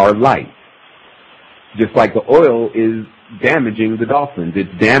that are light. Just like the oil is damaging the dolphins, it's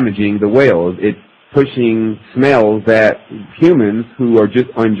damaging the whales, it's pushing smells that humans who are just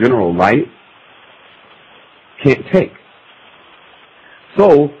on general light can't take.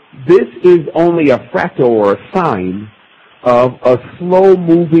 So this is only a fractal or a sign of a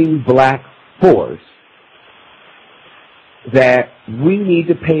slow-moving black force that we need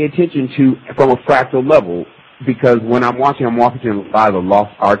to pay attention to from a fractal level, because when I'm watching a lot of the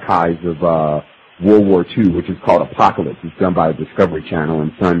lost archives of World War II, which is called Apocalypse. It's done by the Discovery Channel,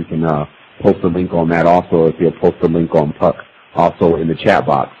 and Son can post a link on that also, if you'll post a link on Puck also in the chat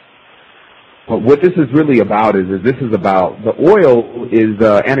box. But what this is really about is this is about, the oil is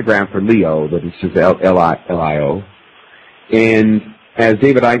anagram for Leo, but it's just L-I-O. And as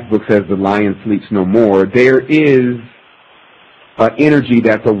David Icke's book says, the lion sleeps no more. There is an energy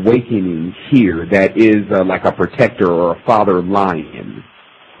that's awakening here that is like a protector or a father lion.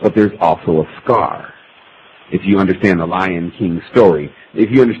 But there's also a scar, if you understand the Lion King story.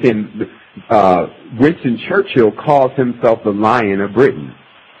 If you understand, Winston Churchill calls himself the Lion of Britain.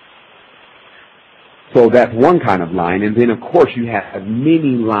 So that's one kind of lion. And then, of course, you have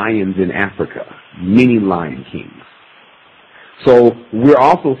many lions in Africa, many lion kings. So we're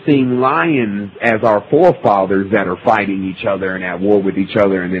also seeing lions as our forefathers that are fighting each other and at war with each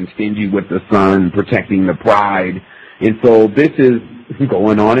other, and then stingy with the sun, protecting the pride. And so this is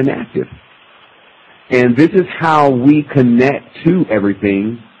going on and active. And this is how we connect to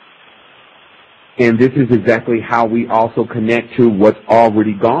everything. And this is exactly how we also connect to what's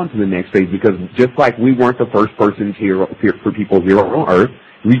already gone to the next phase, because just like we weren't the first persons here for people here on Earth,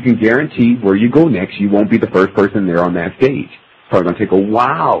 we can guarantee where you go next, you won't be the first person there on that stage. It's probably going to take a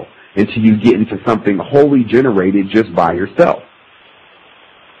while until you get into something wholly generated just by yourself.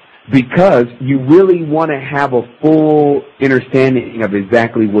 Because you really want to have a full understanding of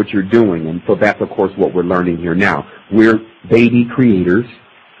exactly what you're doing. And so that's, of course, what we're learning here now. We're baby creators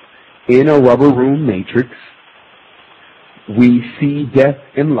in a rubber room matrix. We see death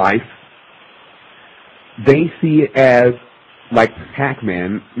and life. They see it as like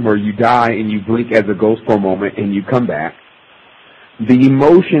Pac-Man, where you die and you blink as a ghost for a moment and you come back. The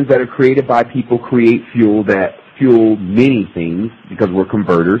emotions that are created by people create fuel that fuel many things, because we're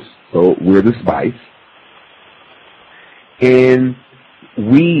converters, so we're the spice. And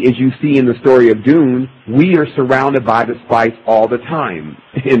we, as you see in the story of Dune, we are surrounded by the spice all the time.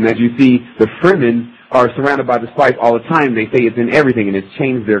 And as you see, the Fremen are surrounded by the spice all the time. They say it's in everything, and it's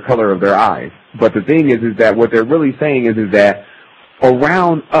changed their color of their eyes. But the thing is that what they're really saying is that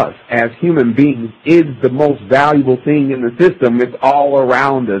around us as human beings is the most valuable thing in the system. It's all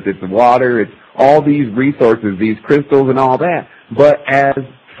around us. It's water, it's all these resources, these crystals and all that. But as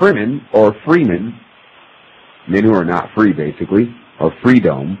Fremen, or freemen, men who are not free basically, or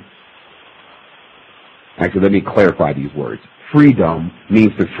freedom, actually let me clarify these words. Freedom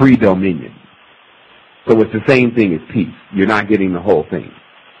means to free dominion. So it's the same thing as peace. You're not getting the whole thing.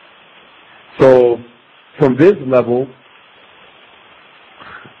 So from this level,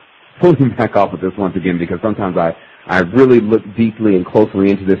 pulling back off of this once again, because sometimes I really look deeply and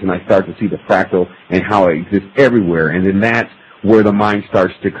closely into this, and I start to see the fractal and how it exists everywhere. And then that's where the mind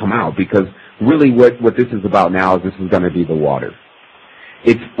starts to come out, because really what this is about now is this is going to be the water.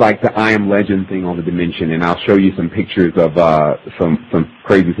 It's like the I Am Legend thing on the dimension, and I'll show you some pictures of some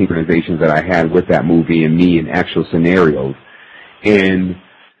crazy synchronizations that I had with that movie and me in actual scenarios. And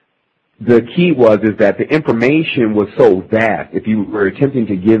the key is that the information was so vast. If you were attempting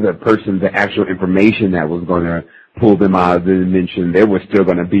to give a person the actual information that was going to pull them out of the dimension, there was still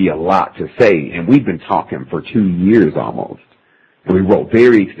going to be a lot to say. And we've been talking for 2 years almost. And we wrote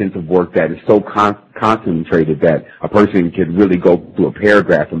very extensive work that is so concentrated that a person could really go through a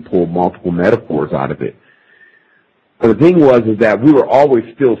paragraph and pull multiple metaphors out of it. But the thing is that we were always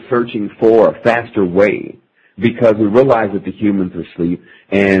still searching for a faster way, because we realized that the humans were asleep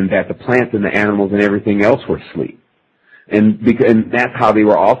and that the plants and the animals and everything else were asleep. And that's how they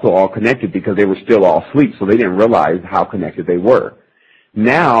were also all connected, because they were still all asleep, so they didn't realize how connected they were.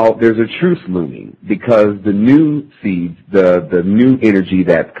 Now there's a truce looming, because the new seeds, the new energy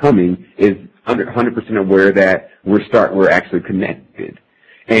that's coming is 100% aware that we're actually connected.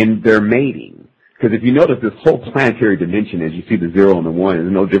 And they're mating. Because if you notice, this whole planetary dimension, as you see the 0 and the 1,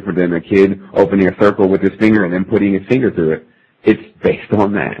 is no different than a kid opening a circle with his finger and then putting his finger through it. It's based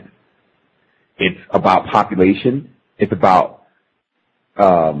on that. It's about population. It's about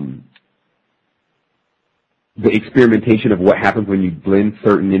the experimentation of what happens when you blend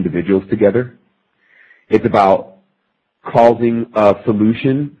certain individuals together. It's about causing a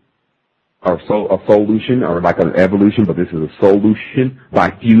solution, or a solution, or like an evolution, but this is a solution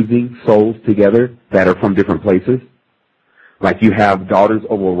by fusing souls together that are from different places. Like you have daughters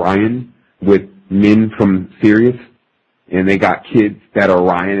of Orion with men from Sirius, and they got kids that are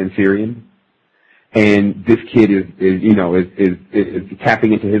Orion and Sirian. And this kid is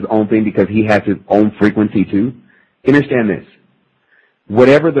tapping into his own thing because he has his own frequency too. Understand this.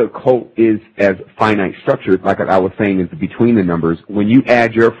 Whatever the occult is as finite structured, like I was saying, is between the numbers. When you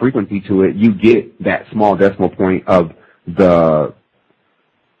add your frequency to it, you get that small decimal point of the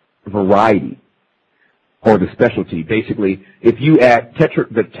variety or the specialty. Basically, if you add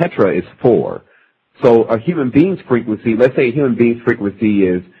the tetra is 4. So a human being's frequency, let's say a human being's frequency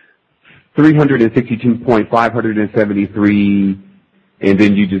is 362.573, and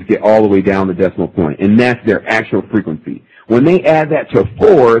then you just get all the way down the decimal point, and that's their actual frequency. When they add that to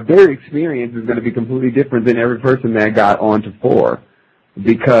 4, their experience is going to be completely different than every person that got on to 4,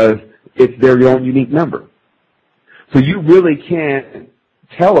 because it's their own unique number. So you really can't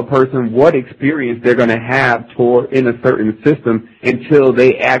tell a person what experience they're going to have in a certain system until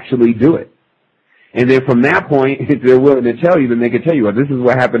they actually do it. And then from that point, if they're willing to tell you, then they can tell you, well, this is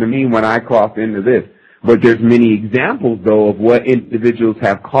what happened to me when I crossed into this. But there's many examples, though, of what individuals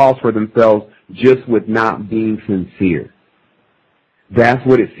have caused for themselves just with not being sincere. That's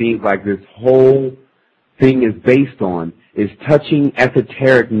what it seems like this whole thing is based on, is touching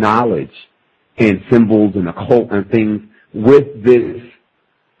esoteric knowledge and symbols and occult and things with this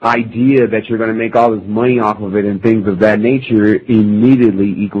idea that you're going to make all this money off of it and things of that nature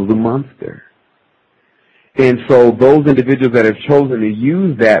immediately equals a monster. And so those individuals that have chosen to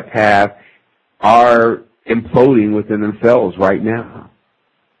use that path are imploding within themselves right now.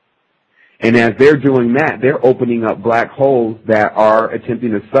 And as they're doing that, they're opening up black holes that are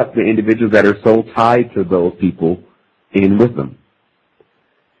attempting to suck the individuals that are so tied to those people in with them.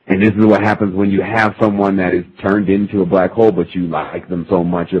 And this is what happens when you have someone that is turned into a black hole, but you like them so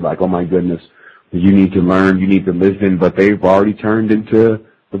much, you're like, oh my goodness, you need to learn, you need to listen, but they've already turned into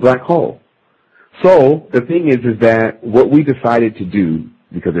the black hole. So the thing is that what we decided to do,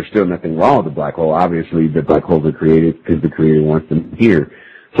 because there's still nothing wrong with the black hole, obviously the black holes are created because the Creator wants them here.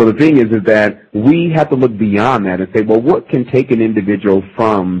 So the thing is that we have to look beyond that and say, well, what can take an individual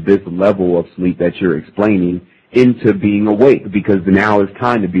from this level of sleep that you're explaining into being awake? Because now it's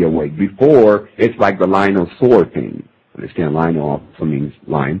time to be awake. Before, it's like the Lionel sword thing. Understand, Lionel also means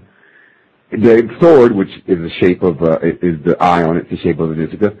lion. The sword, which is the shape of, is the eye on it, the shape of a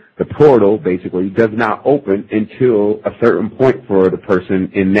disc. The portal, basically, does not open until a certain point for the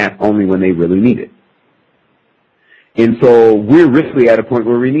person, and that's only when they really need it. And so we're really at a point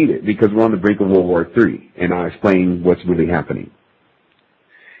where we need it, because we're on the brink of World War III, and I'll explain what's really happening.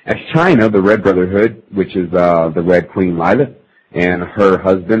 As China, the Red Brotherhood, which is the Red Queen Lilith, and her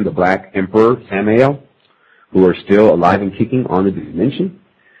husband, the Black Emperor Samael, who are still alive and kicking on the dimension,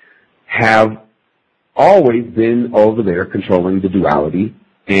 have always been over there controlling the duality,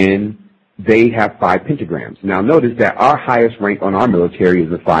 and they have 5 pentagrams. Now notice that our highest rank on our military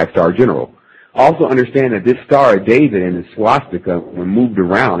is a 5-star general. Also understand that this Star of David and the swastika, when moved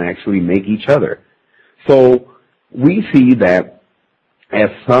around, actually make each other. So we see that, as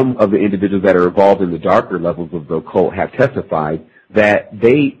some of the individuals that are involved in the darker levels of the occult have testified, that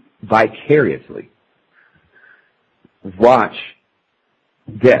they vicariously watch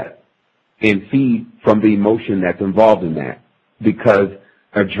death and feed from the emotion that's involved in that, because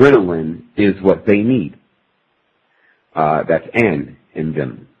adrenaline is what they need. That's N in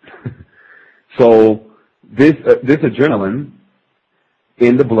them. So this adrenaline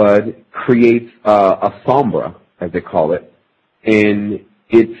in the blood creates a sombra, as they call it, and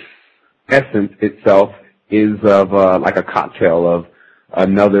its essence itself is of like a cocktail of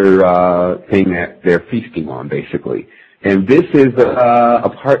another thing that they're feasting on, basically. And this is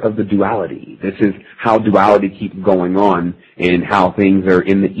a part of the duality. This is how duality keeps going on and how things are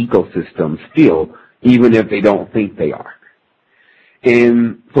in the ecosystem still, even if they don't think they are.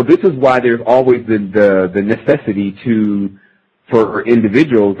 And so this is why there's always the necessity for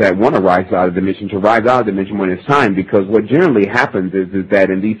individuals that want to rise out of dimension to rise out of dimension when it's time, because what generally happens is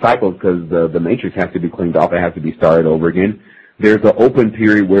that in these cycles, because the matrix has to be cleaned off, it has to be started over again, there's an open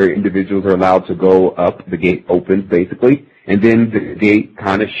period where individuals are allowed to go up, the gate opens basically, and then the gate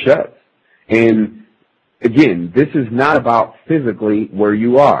kind of shuts. And again, this is not about physically where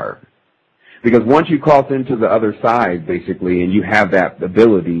you are. Because once you cross into the other side, basically, and you have that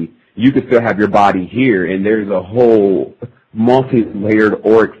ability, you can still have your body here, and there's a whole multi-layered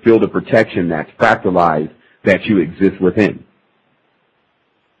auric field of protection that's fractalized that you exist within.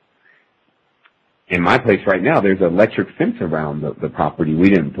 In my place right now, there's an electric fence around the property. We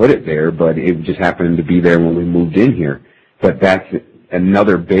didn't put it there, but it just happened to be there when we moved in here. But that's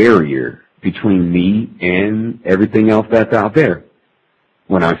another barrier between me and everything else that's out there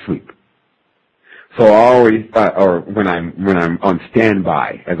when I sleep. So I always, or when I'm on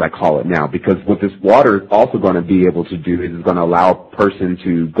standby, as I call it now, because what this water is also going to be able to do is it's going to allow a person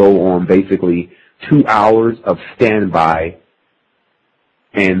to go on basically 2 hours of standby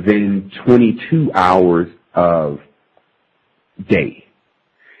and then 22 hours of day.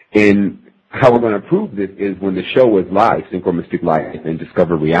 And how we're going to prove this is when the show is live, Synchromistic Life and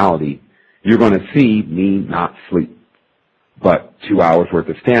Discover Reality, you're going to see me not sleep, but 2 hours worth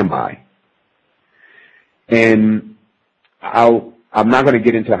of standby. And I'm not going to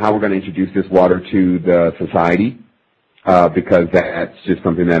get into how we're going to introduce this water to the society, because that's just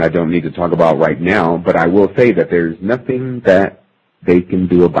something that I don't need to talk about right now. But I will say that there's nothing that they can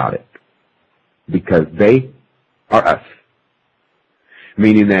do about it, because they are us.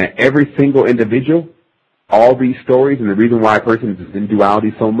 Meaning that every single individual, all these stories, and the reason why a person is in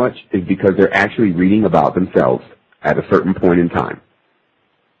duality so much is because they're actually reading about themselves at a certain point in time.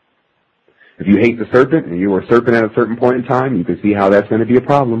 If you hate the serpent and you were a serpent at a certain point in time, you can see how that's going to be a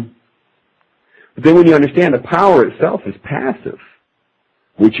problem. But then when you understand the power itself is passive,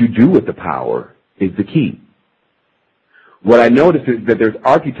 what you do with the power is the key. What I notice is that there's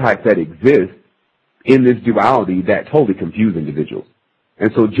archetypes that exist in this duality that totally confuse individuals.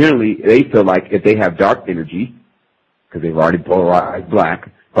 And so generally, they feel like if they have dark energy, because they've already polarized black,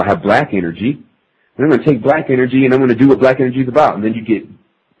 if I have black energy, then I'm going to take black energy and I'm going to do what black energy is about. And then you get,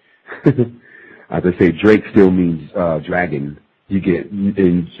 as I say, Drake still means dragon. You get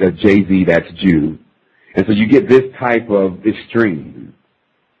in Jay-Z, that's Jew. And so you get this type of extreme.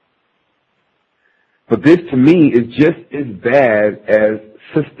 But this, to me, is just as bad as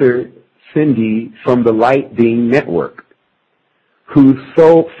Sister Cindy from the Light Being Network, who's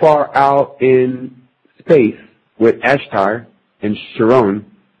so far out in space with Ashtar and Sharon,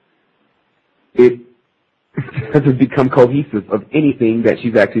 it doesn't become cohesive of anything that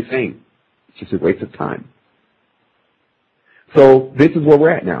she's actually saying. It's just a waste of time. So this is where we're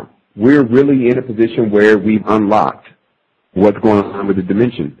at now. We're really in a position where we've unlocked what's going on with the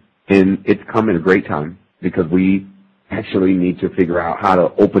dimension. And it's come at a great time because we actually need to figure out how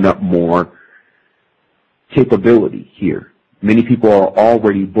to open up more capability here. Many people are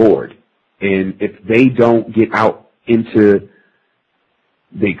already bored. And if they don't get out into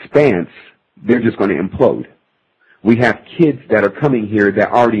the expanse, they're just going to implode. We have kids that are coming here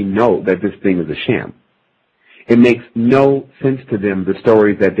that already know that this thing is a sham. It makes no sense to them, the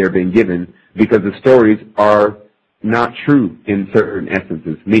stories that they're being given, because the stories are not true in certain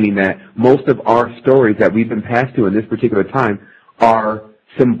essences, meaning that most of our stories that we've been passed to in this particular time are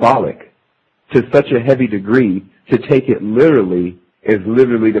symbolic to such a heavy degree. To take it literally is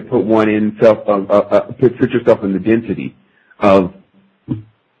literally to put one in put yourself in the density of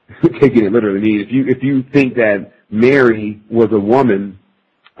taking it literally. I mean, if you think that Mary was a woman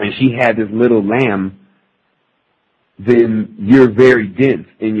and she had this little lamb, then you're very dense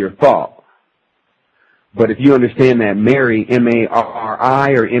in your thought. But if you understand that Mary,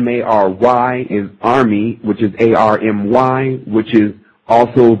 M-A-R-R-I or M-A-R-Y, is Army, which is A-R-M-Y, which is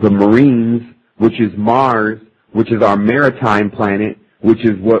also the Marines, which is Mars, which is our maritime planet, which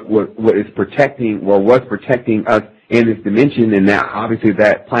is what is protecting, or was protecting us in this dimension, and that obviously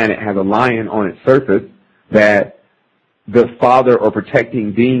that planet has a lion on its surface, that the father or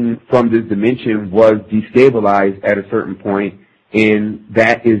protecting being from this dimension was destabilized at a certain point, and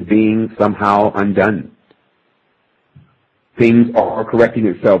that is being somehow undone. Things are correcting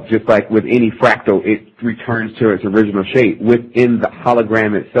itself, just like with any fractal, it returns to its original shape. Within the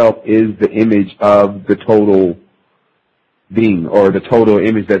hologram itself is the image of the total being, or the total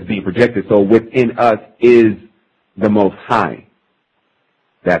image that's being projected. So within us is the Most High.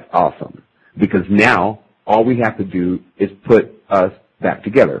 That's awesome. Because now, all we have to do is put us back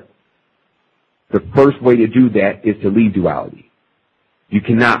together. The first way to do that is to leave duality. You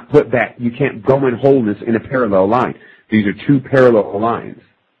cannot you can't go in wholeness in a parallel line. These are two parallel lines.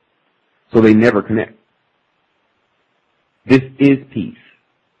 So they never connect. This is peace,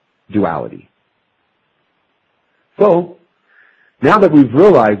 duality. So, now that we've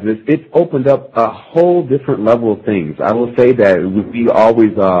realized this, it's opened up a whole different level of things. I will say that we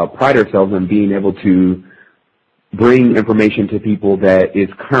always pride ourselves on being able to bring information to people that is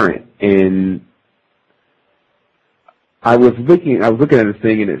current. And I was looking at this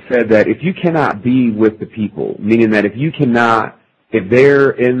thing, and it said that if you cannot be with the people, meaning that if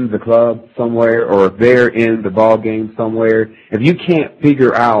they're in the club somewhere, or if they're in the ball game somewhere, if you can't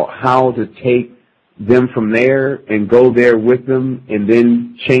figure out how to take them from there and go there with them and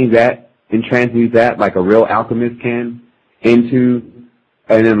then change that and transmute that like a real alchemist can into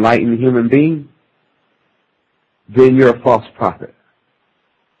an enlightened human being, then you're a false prophet.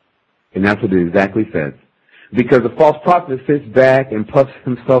 And that's what it exactly says. Because the false prophet sits back and puffs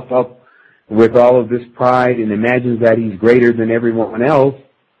himself up with all of this pride and imagines that he's greater than everyone else.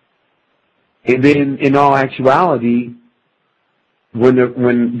 And then, in all actuality,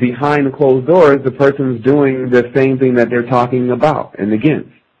 when behind the closed doors, the person's doing the same thing that they're talking about and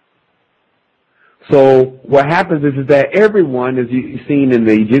against. So what happens is that everyone, as you've seen in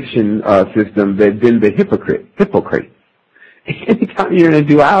the Egyptian system, they've been the hypocrite. Anytime you're in a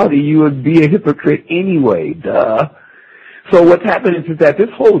duality, you would be a hypocrite anyway, duh. So what's happening is that this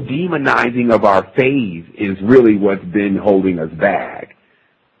whole demonizing of our phase is really what's been holding us back.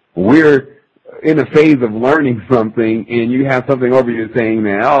 We're in a phase of learning something, and you have something over you saying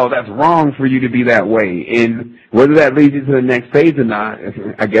that, oh, that's wrong for you to be that way. And whether that leads you to the next phase or not,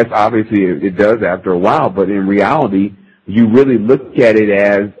 I guess obviously it does after a while, but in reality, you really look at it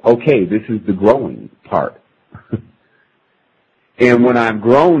as, okay, this is the growing part. And when I'm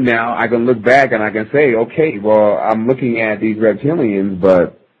grown now, I can look back and I can say, okay, well, I'm looking at these reptilians,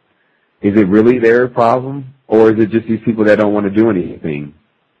 but is it really their problem? Or is it just these people that don't want to do anything?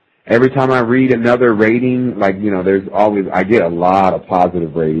 Every time I read another rating, there's always, I get a lot of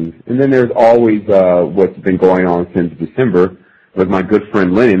positive ratings. And then there's always what's been going on since December with my good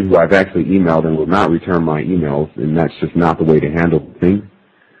friend Lennon, who I've actually emailed and will not return my emails, and that's just not the way to handle things.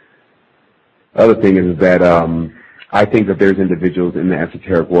 Other thing is that I think that there's individuals in the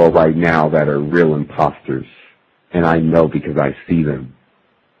esoteric world right now that are real imposters, and I know because I see them.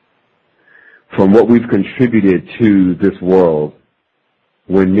 From what we've contributed to this world,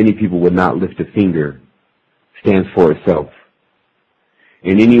 when many people would not lift a finger, stands for itself.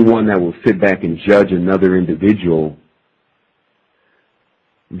 And anyone that will sit back and judge another individual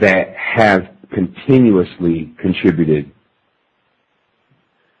that has continuously contributed,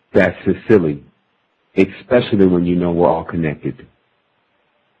 that's just silly, especially when you know we're all connected.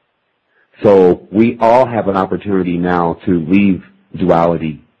 So we all have an opportunity now to leave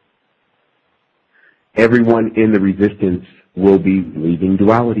duality. Everyone in the resistance will be leaving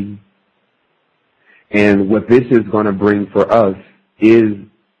duality. And what this is going to bring for us is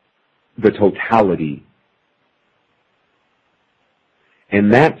the totality.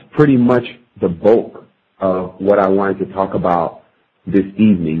 And that's pretty much the bulk of what I wanted to talk about this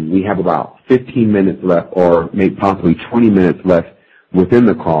evening. We have about 15 minutes left, or maybe possibly 20 minutes left within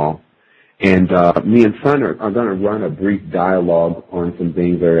the call. And me and Son are going to run a brief dialogue on some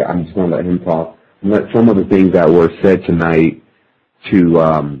things there. I'm just going to let him talk. Let some of the things that were said tonight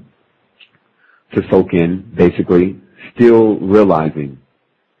to soak in, basically, still realizing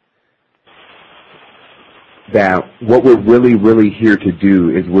that what we're really, really here to do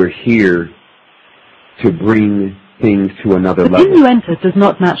is we're here to bring things to another level. The PIN you entered does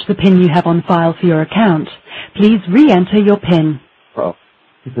not match the PIN you have on file for your account. Please re-enter your PIN. Oh.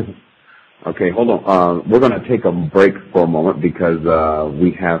 Okay, hold on. We're going to take a break for a moment because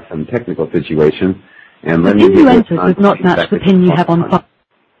we have some technical situations. And the PIN you entered does not match the PIN you have on file.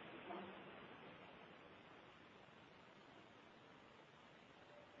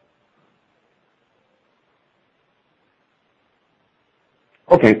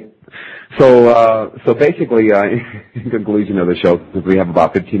 Okay. So basically, in conclusion of the show, because we have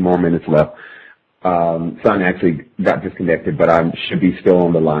about 15 more minutes left, Son actually got disconnected, but I should be still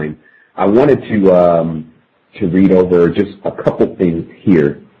on the line. I wanted to read over just a couple things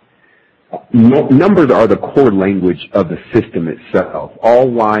here. Numbers are the core language of the system itself. All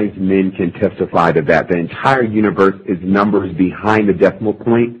wise men can testify to that. The entire universe is numbers behind the decimal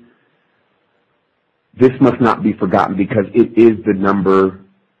point. This must not be forgotten because it is the number.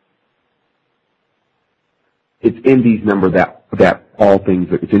 It's in these numbers that all things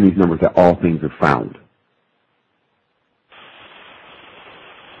are found.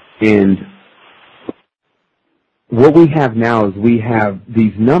 And what we have now is we have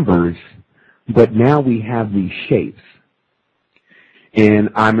these numbers, but now we have these shapes. And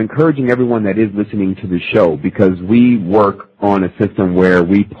I'm encouraging everyone that is listening to the show because we work on a system where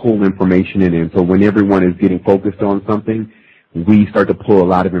we pull information in. And so when everyone is getting focused on something, we start to pull a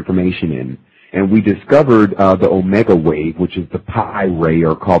lot of information in. And we discovered the omega wave, which is the pi ray,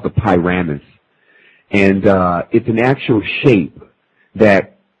 or called the pyramus. And it's an actual shape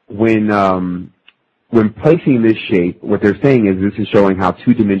that when placing this shape, what they're saying is this is showing how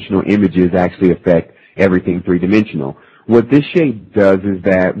two-dimensional images actually affect everything three-dimensional. What this shape does is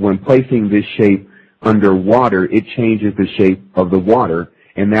that when placing this shape underwater, it changes the shape of the water,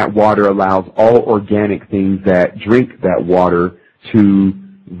 and that water allows all organic things that drink that water to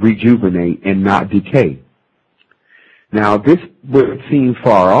rejuvenate and not decay. Now, this would seem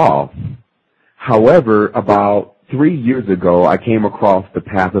far off. However, about 3 years ago, I came across the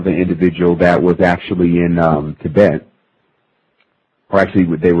path of an individual that was actually in Tibet, or actually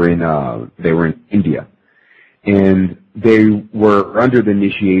they were in India, and they were under the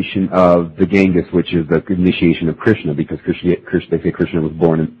initiation of the Ganges, which is the initiation of Krishna, because they say Krishna was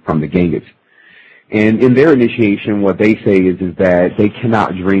born from the Ganges. And in their initiation, what they say is that they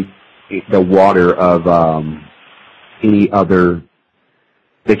cannot drink the water of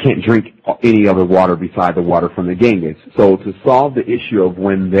they can't drink any other water beside the water from the Ganges. So to solve the issue of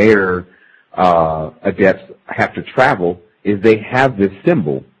when their adepts have to travel, is they have this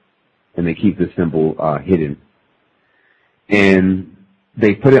symbol, and they keep this symbol hidden. And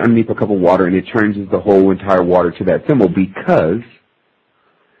they put it underneath a cup of water, and it turns the whole entire water to that symbol, because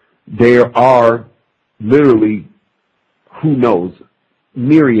there are literally, who knows,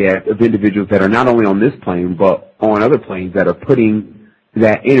 myriad of individuals that are not only on this plane, but on other planes that are putting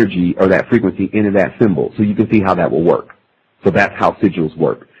that energy or that frequency into that symbol. So you can see how that will work. So that's how sigils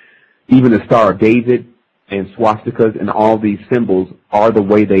work. Even the Star of David and swastikas and all these symbols are the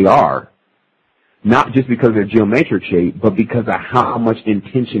way they are, not just because of their geometric shape, but because of how much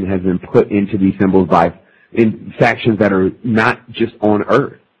intention has been put into these symbols by in factions that are not just on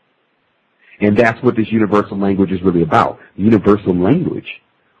Earth. And that's what this universal language is really about. The universal language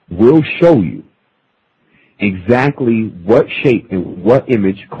will show you exactly what shape and what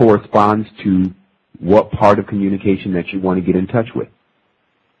image corresponds to what part of communication that you want to get in touch with.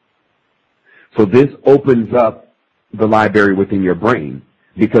 So this opens up the library within your brain,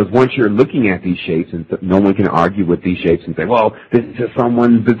 because once you're looking at these shapes, and no one can argue with these shapes and say, well, this is a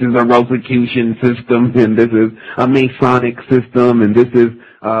Rosicrucian system, and this is a Masonic system, and this is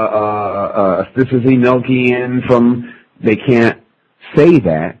Enochian from, they can't say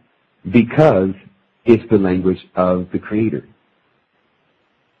that because it's the language of the Creator.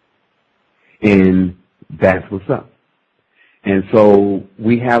 And that's what's up. And so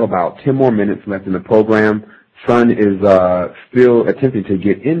we have about 10 more minutes left in the program. Sun is still attempting to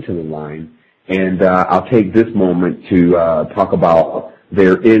get into the line, and I'll take this moment to talk about,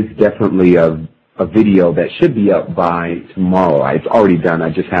 there is definitely a video that should be up by tomorrow. It's already done.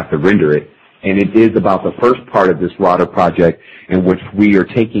 I just have to render it. And it is about the first part of this water project, in which we are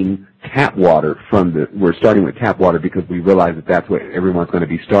taking tap water we're starting with tap water because we realize that that's what everyone's going to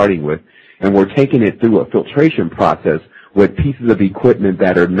be starting with. And we're taking it through a filtration process with pieces of equipment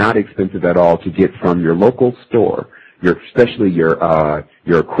that are not expensive at all to get from your local store, especially your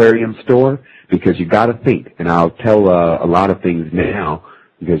aquarium store, because you got to think. And I'll tell a lot of things now,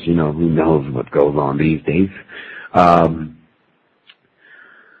 because, who knows what goes on these days.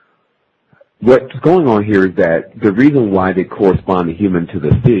 What's going on here is that the reason why they correspond the human to the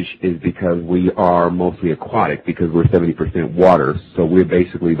fish is because we are mostly aquatic, because we're 70% water, so we're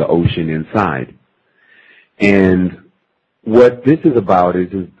basically the ocean inside. And what this is about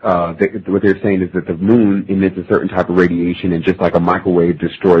is what they're saying is that the moon emits a certain type of radiation, and just like a microwave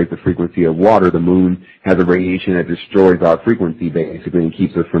destroys the frequency of water, the moon has a radiation that destroys our frequency, basically, and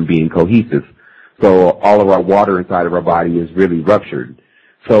keeps us from being cohesive. So all of our water inside of our body is really ruptured.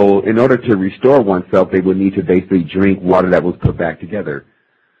 So in order to restore oneself, they would need to basically drink water that was put back together.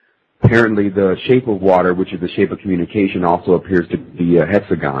 Apparently, the shape of water, which is the shape of communication, also appears to be a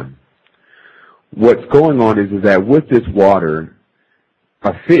hexagon. What's going on is that with this water,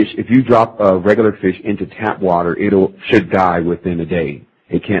 a fish, if you drop a regular fish into tap water, should die within a day.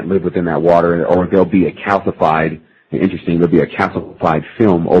 It can't live within that water, or there'll be a calcified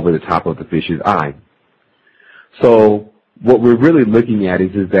film over the top of the fish's eye. So what we're really looking at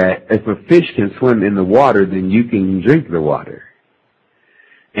is that if a fish can swim in the water, then you can drink the water,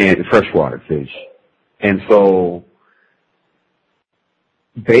 and freshwater fish. And so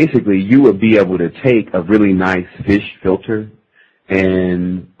basically you would be able to take a really nice fish filter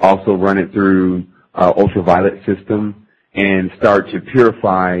and also run it through ultraviolet system and start to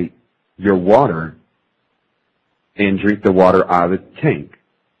purify your water and drink the water out of the tank.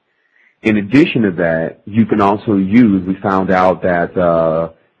 In addition to that, you can also we found out that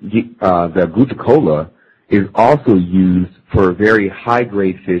the Gutta-cola is also used for very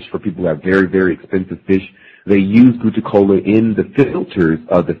high-grade fish, for people who have very, very expensive fish. They use Gutta-cola in the filters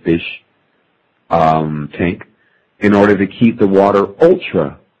of the fish tank in order to keep the water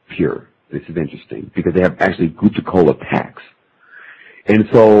ultra pure. This is interesting, because they have actually Gutta-cola packs. And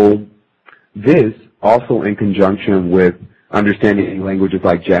so this, also in conjunction with understanding languages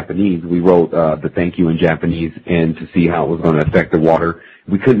like Japanese, we wrote the thank you in Japanese, and to see how it was going to affect the water.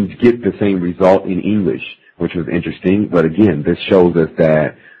 We couldn't get the same result in English, which was interesting. But again, this shows us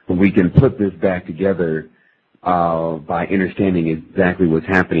that when we can put this back together, by understanding exactly what's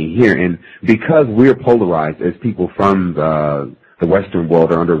happening here. And because we're polarized as people from the Western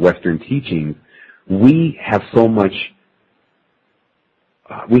world or under Western teachings, we have such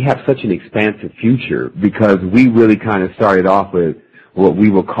an expansive future because we really kind of started off with what we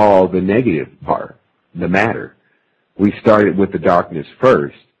will call the negative part, the matter. We started with the darkness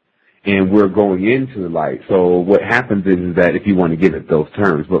first, and we're going into the light. So what happens is that, if you want to give it those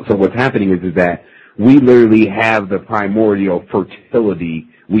terms, so what's happening is that we literally have the primordial fertility.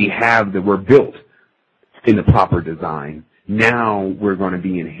 We're built in the proper design. Now we're going to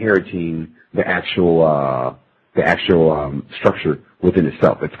be inheriting the actual structure within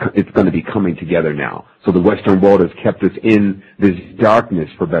itself. It's going to be coming together now. So the Western world has kept us in this darkness,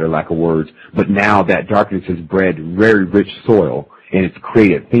 for better lack of words, but now that darkness has bred very rich soil, and it's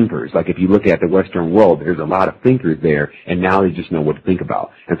created thinkers. Like if you look at the Western world, there's a lot of thinkers there, and now they just know what to think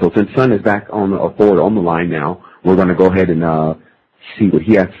about. And so since Sun is back on the line now, we're going to go ahead and see what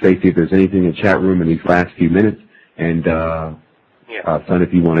he has to say, see if there's anything in the chat room in these last few minutes. And Sun,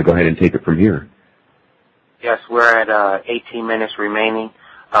 if you want to go ahead and take it from here. Yes, we're at 18 minutes remaining.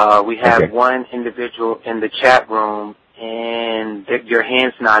 We have one individual in the chat room, and your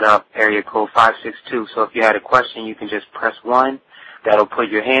hand's not up, area code 562. So if you had a question, you can just press 1. That'll put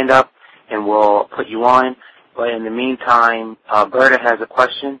your hand up, and we'll put you on. But in the meantime, Berta has a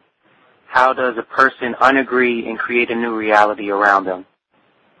question. How does a person unagree and create a new reality around them?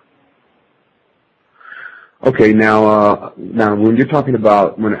 Okay, now when you're talking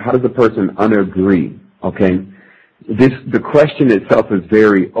about how does a person unagree? Okay, the question itself is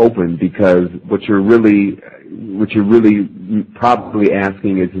very open, because what you're really probably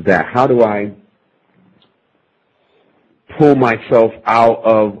asking is that how do I pull myself out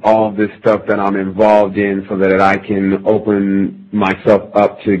of all this stuff that I'm involved in so that I can open myself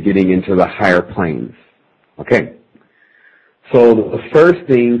up to getting into the higher planes? Okay. So the first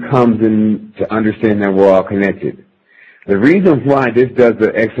thing comes in to understand that we're all connected. The reason why this does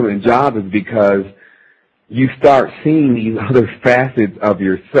an excellent job is because you start seeing these other facets of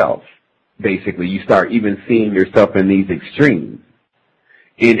yourself. Basically, you start even seeing yourself in these extremes,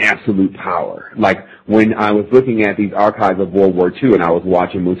 in absolute power. Like when I was looking at these archives of World War II, and I was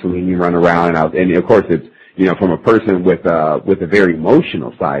watching Mussolini run around, and of course it's, from a person with a very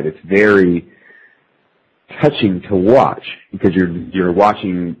emotional side, it's very touching to watch, because you're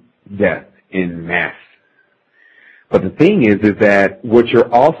watching death in mass. But the thing is that what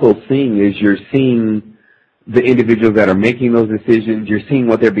you're also seeing is you're seeing the individuals that are making those decisions. You're seeing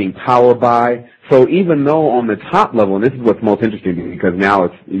what they're being powered by. So even though on the top level, and this is what's most interesting to me, because now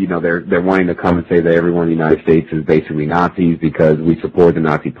it's, they're wanting to come and say that everyone in the United States is basically Nazis because we support the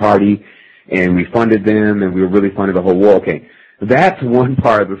Nazi Party and we funded them and we really funded the whole war. Okay, that's one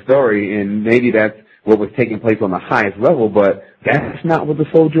part of the story, and maybe that's what was taking place on the highest level, but that's not what the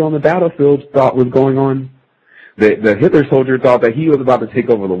soldier on the battlefield thought was going on. The Hitler soldier thought that he was about to take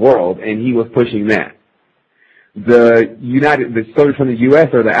over the world, and he was pushing that. The soldier from the U.S.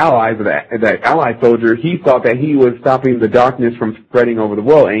 or the Allies, or the Allied soldier, he thought that he was stopping the darkness from spreading over the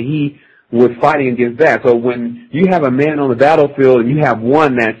world, and he was fighting against that. So when you have a man on the battlefield and you have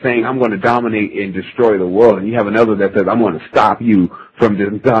one that's saying, I'm going to dominate and destroy the world, and you have another that says, I'm going to stop you from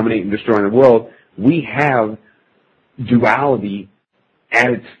dominating and destroying the world, we have duality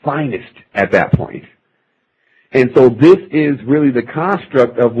at its finest at that point. And so this is really the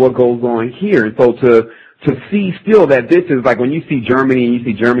construct of what goes on here. And so to see still that this is like when you see Germany and you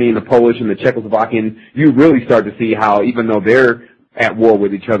see Germany and the Polish and the Czechoslovakian, you really start to see how, even though they're at war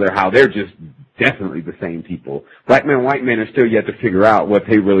with each other, how they're just definitely the same people. Black men and white men are still yet to figure out what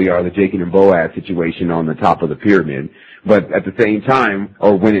they really are, the Jacob and Boaz situation on the top of the pyramid. But at the same time,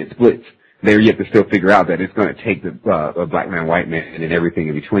 or when it splits, they're yet to still figure out that it's going to take the black man, white man, and everything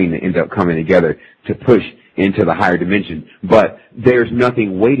in between to end up coming together to push into the higher dimension. But there's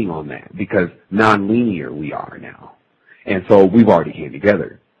nothing waiting on that, because non-linear we are now. And so we've already came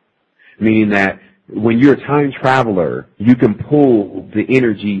together. Meaning that when you're a time traveler, you can pull the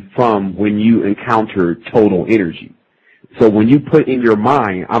energy from when you encounter total energy. So when you put in your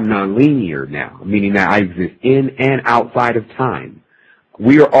mind, I'm non-linear now, meaning that I exist in and outside of time.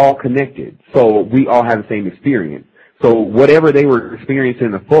 We are all connected, so we all have the same experience. So whatever they were experiencing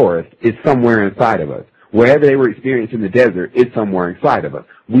in the forest is somewhere inside of us. Whatever they were experiencing in the desert is somewhere inside of us.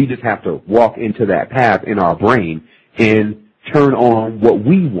 We just have to walk into that path in our brain and turn on what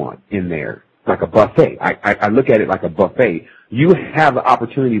we want in there, like a buffet. I look at it like a buffet. You have the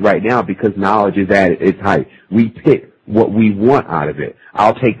opportunity right now, because knowledge is at its height. We pick what we want out of it.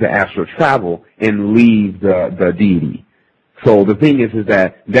 I'll take the astral travel and leave the deity. So the thing is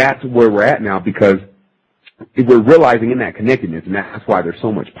that that's where we're at now, because we're realizing in that connectedness, and that's why there's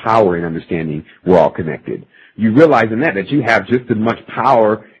so much power in understanding we're all connected. You realize in that you have just as much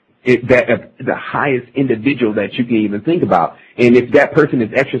power that the highest individual that you can even think about. And if that person is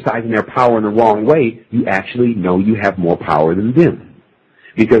exercising their power in the wrong way, you actually know you have more power than them.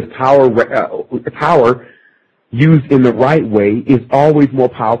 Because power used in the right way is always more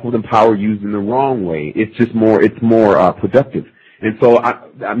powerful than power used in the wrong way. It's just more productive. And so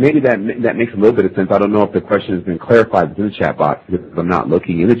maybe that makes a little bit of sense. I don't know if the question has been clarified within the chat box because I'm not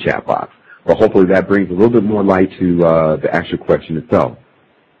looking in the chat box. But hopefully that brings a little bit more light to the actual question itself.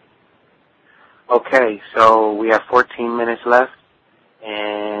 Okay, so we have 14 minutes left,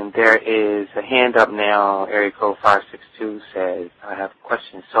 and there is a hand up now. Area code 562 says, I have a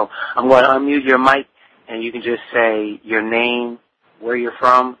question. So I'm going to unmute your mic, and you can just say your name, where you're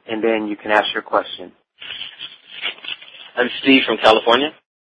from, and then you can ask your question. I'm Steve from California.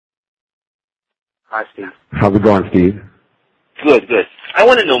 Hi, Steve. How's it going, Steve? Good, good. I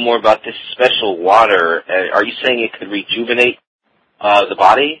want to know more about this special water. Are you saying it could rejuvenate the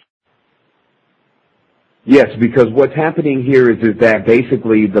body? Yes, because what's happening here is that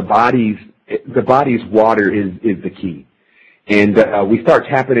basically the body's water is the key. And we start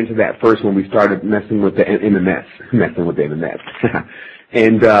tapping into that first when we started messing with the MMS.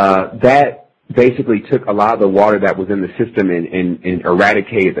 And that basically took a lot of the water that was in the system and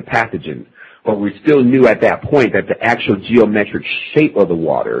eradicated the pathogens. But we still knew at that point that the actual geometric shape of the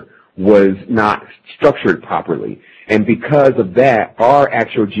water was not structured properly. And because of that, our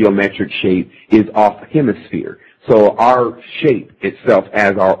actual geometric shape is off hemisphere. So our shape itself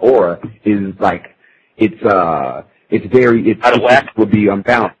as our aura is like, it's out of whack. It would be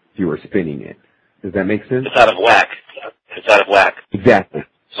unbalanced if you were spinning it. Does that make sense? It's out of whack. It's out of whack. Exactly.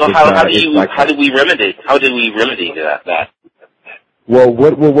 So how do we remedy that? Well,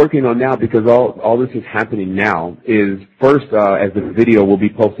 what we're working on now, because all this is happening now, is first, as the video will be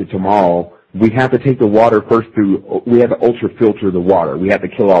posted tomorrow, we have to take the water first through, we have to ultra-filter the water. We have to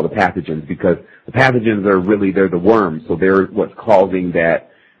kill all the pathogens because the pathogens they're the worms, so they're what's causing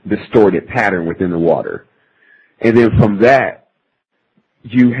that distorted pattern within the water. And then from that,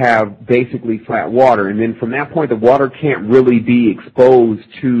 you have basically flat water. And then from that point, the water can't really be exposed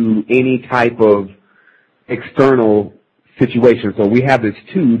to any type of external situation. So we have this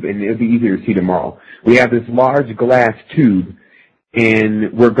tube, and it'll be easier to see tomorrow. We have this large glass tube,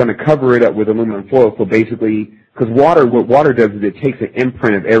 and we're going to cover it up with aluminum foil. So basically, because what water does is it takes an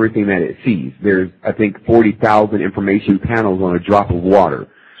imprint of everything that it sees. There's, I think, 40,000 information panels on a drop of water.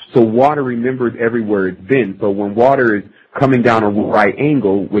 So water remembers everywhere it's been. So when water is coming down a right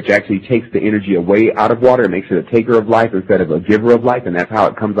angle, which actually takes the energy away out of water, it makes it a taker of life instead of a giver of life, and that's how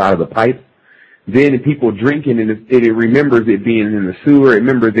it comes out of the pipes. Then if people drinking, and it remembers it being in the sewer, it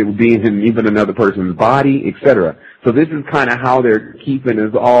remembers it being in even another person's body, etc. So this is kind of how they're keeping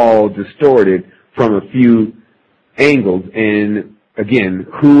us all distorted from a few angles. And again,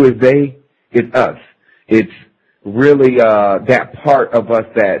 who is they? It's us. It's really that part of us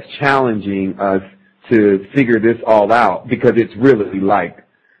that's challenging us to figure this all out, because it's really like,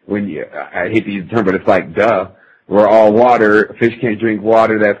 I hate to use the term, but it's like, duh, we're all water, fish can't drink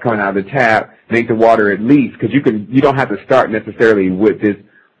water that's coming out of the tap, make the water at least, because you don't have to start necessarily with this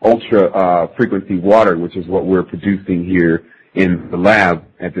ultra frequency water, which is what we're producing here in the lab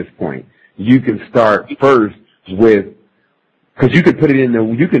at this point. You can start first with, because you could put it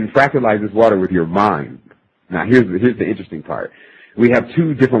you can fractalize this water with your mind. Now here's the interesting part. We have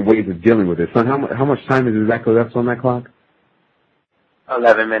two different ways of dealing with this. Son, how much time is exactly left on that clock?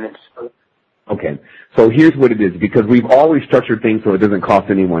 11 minutes. Okay. So here's what it is, because we've always structured things so it doesn't cost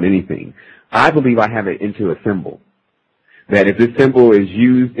anyone anything. I believe I have it into a symbol. That if this symbol is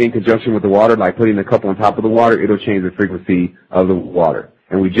used in conjunction with the water, like putting the cup on top of the water, it'll change the frequency of the water.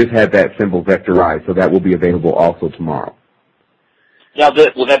 And we just had that symbol vectorized, so that will be available also tomorrow. Now,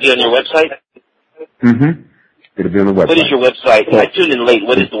 will that be on your website? Mm-hmm. It'll be on the website. What is your website? I tuned in late.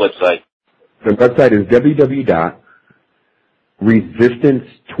 What is the website? The website is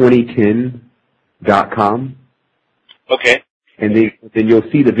www.resistance2010.com. Okay. And then you'll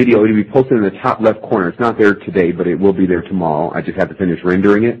see the video. It'll be posted in the top left corner. It's not there today, but it will be there tomorrow. I just have to finish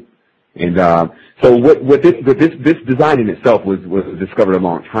rendering it. And so this design in itself was discovered a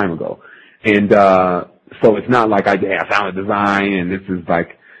long time ago. And so it's not like I found a design and this is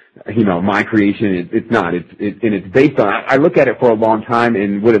like, my creation. It's not. It's based on. I look at it for a long time,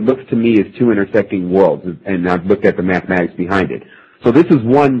 and what it looks to me is two intersecting worlds, and I've looked at the mathematics behind it. So this is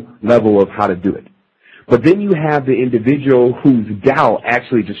one level of how to do it. But then you have the individual whose doubt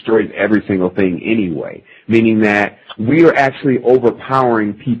actually destroys every single thing anyway, meaning that we are actually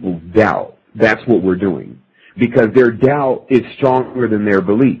overpowering people's doubt. That's what we're doing. because their doubt is stronger than their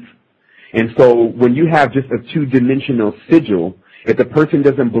belief. And so when you have just a two-dimensional sigil, if the person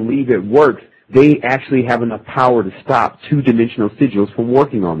doesn't believe it works, they actually have enough power to stop two-dimensional sigils from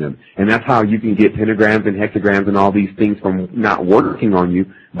working on them. And that's how you can get pentagrams and hexagrams and all these things from not working on you,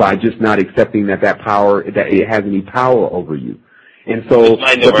 by just not accepting that power, that it has any power over you. And so,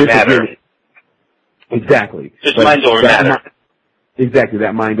 mind over matter. Exactly. Just mind over matter. Exactly,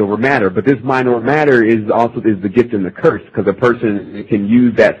 that mind over matter. But this mind over matter is the gift and the curse, because a person can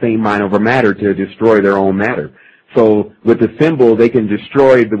use that same mind over matter to destroy their own matter. So with the symbol, they can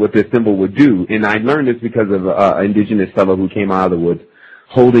destroy what the symbol would do. And I learned this because of an indigenous fellow who came out of the woods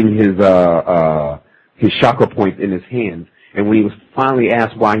holding his chakra points in his hands. And when he was finally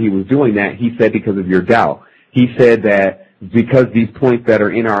asked why he was doing that, he said, because of your doubt. He said that because these points that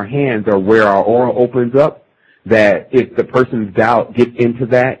are in our hands are where our aura opens up, that if the person's doubt gets into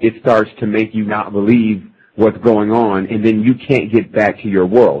that, it starts to make you not believe what's going on, and then you can't get back to your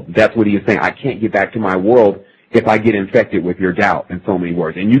world. That's what he is saying. I can't get back to my world if I get infected with your doubt, in so many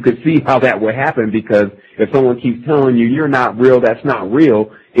words. And you could see how that would happen, because if someone keeps telling you you're not real, that's not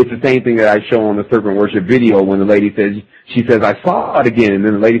real, it's the same thing that I show on the serpent worship video when the lady says, she says, I saw it again, and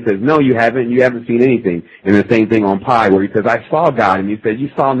then the lady says, no, you haven't seen anything. And the same thing on Pi, where he says, I saw God, and he said, you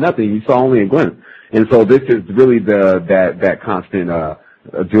saw nothing, you saw only a glimpse. And so this is really that constant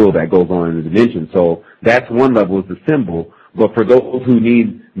duel that goes on in the dimension. So that's one level, is the symbol. But for those who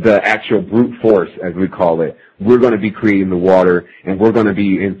need the actual brute force, as we call it, we're going to be creating the water, and we're going to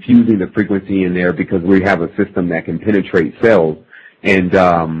be infusing the frequency in there, because we have a system that can penetrate cells, and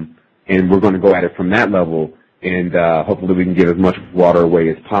we're going to go at it from that level, and hopefully we can get as much water away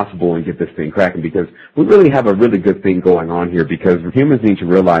as possible and get this thing cracking, because we really have a really good thing going on here, because humans need to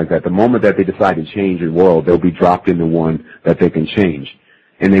realize that the moment that they decide to change the world, they'll be dropped into one that they can change,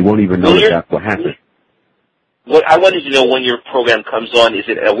 and they won't even know that that's what happened. Well, I wanted to know when your program comes on. Is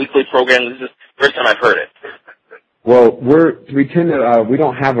it a weekly program? This is the first time I've heard it. Well, we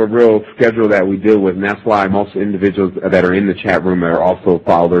don't have a real schedule that we deal with, and that's why most individuals that are in the chat room are also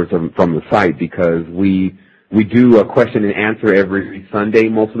followers from the site, because we do a question and answer every Sunday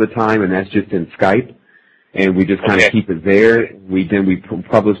most of the time, and that's just in Skype, and we just kind of keep it there. We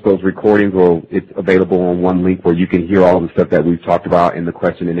publish those recordings, or it's available on one link where you can hear all the stuff that we've talked about in the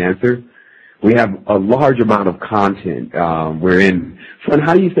question and answer. We have a large amount of content. We're in,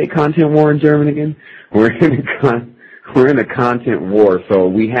 how do you say content war in German again? We're in a content war, so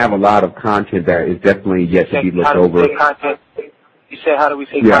we have a lot of content that is definitely yet to be looked over. You said, how do we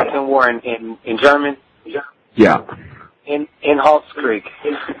say content war in German? Yeah. In Haltz Creek.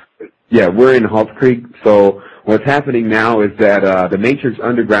 Yeah, we're in Haltz Creek. So what's happening now is that the Matrix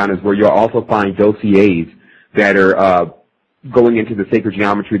Underground is where you'll also find dossiers that are going into the sacred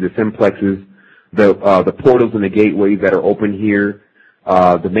geometry, the simplexes, the portals and the gateways that are open here,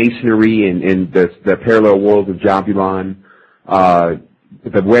 the masonry and the parallel worlds of Jabulon,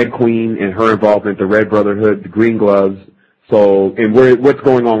 the Red Queen and her involvement, the Red Brotherhood, the Green Gloves. So, and what's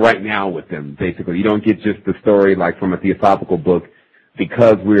going on right now with them, basically. You don't get just the story like from a theosophical book.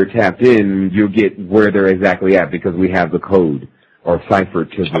 Because we're tapped in, you'll get where they're exactly at, because we have the code or cipher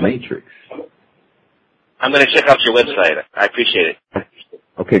to the Matrix. I'm going to check out your website. I appreciate it.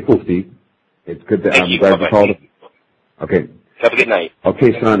 Okay, cool, Steve. It's good that I'm glad you called. Okay. Have a good night.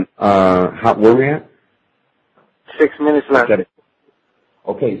 Okay, son. Where are we at? 6 minutes left.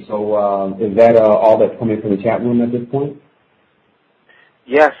 Okay, so is that all that's coming from the chat room at this point?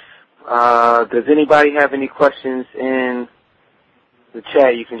 Yes. Does anybody have any questions in the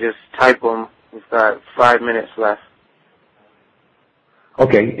chat? You can just type them. We've got 5 minutes left.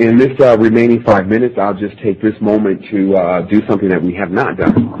 Okay, in this remaining 5 minutes, I'll just take this moment to do something that we have not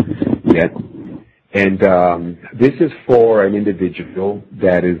done yet. And this is for an individual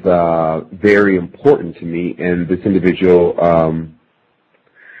that is very important to me, and this individual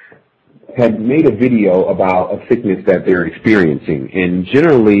had made a video about a sickness that they're experiencing. And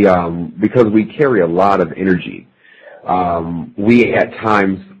generally, because we carry a lot of energy, we at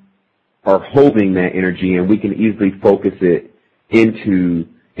times are holding that energy, and we can easily focus it into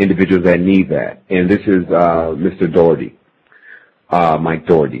individuals that need that. And this is Mr. Doherty, Mike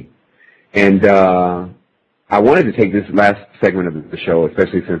Doherty. And I wanted to take this last segment of the show,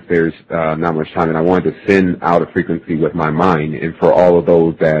 especially since there's not much time, and I wanted to send out a frequency with my mind, and for all of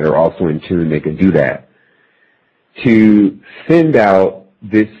those that are also in tune, they can do that, to send out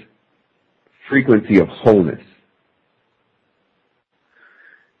this frequency of wholeness.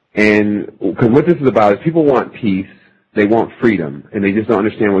 And because what this is about is people want peace, they want freedom, and they just don't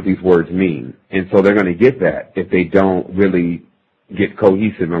understand what these words mean. And so they're going to get that if they don't really get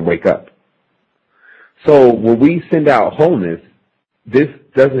cohesive and wake up. So when we send out wholeness, this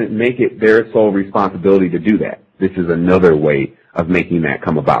doesn't make it their sole responsibility to do that. This is another way of making that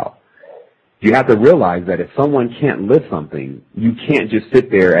come about. You have to realize that if someone can't lift something, you can't just sit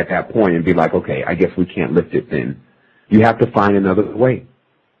there at that point and be like, okay, I guess we can't lift it then. You have to find another way.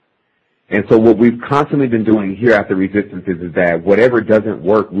 And so what we've constantly been doing here at the Resistance is that whatever doesn't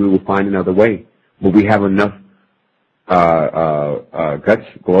work, we will find another way. But we have enough guts,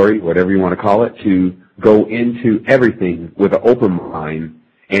 glory, whatever you want to call it, to go into everything with an open mind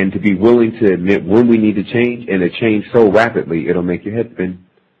and to be willing to admit when we need to change, and to change so rapidly it'll make your head spin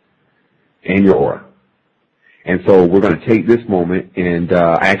and your aura. And so we're going to take this moment, and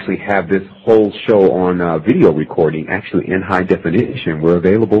I actually have this whole show on video recording, actually in high definition. We're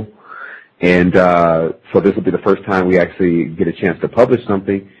available. And so this will be the first time we actually get a chance to publish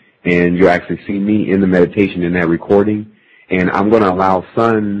something, and you'll actually see me in the meditation in that recording. And I'm going to allow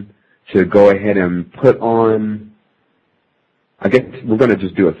Sun to go ahead and put on, I guess we're going to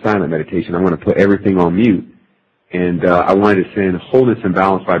just do a silent meditation. I'm going to put everything on mute. And I wanted to send wholeness and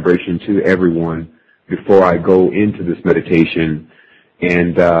balance vibration to everyone before I go into this meditation.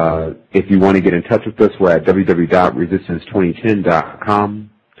 And if you want to get in touch with us, we're at www.resistance2010.com.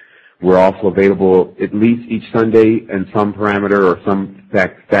 We're also available at least each Sunday in some parameter or some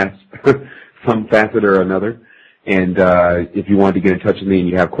facet or another. And if you want to get in touch with me and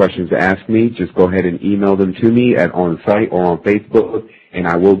you have questions to ask me, just go ahead and email them to me on the site or on Facebook, and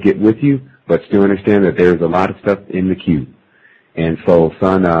I will get with you. But still understand that there's a lot of stuff in the queue. And so,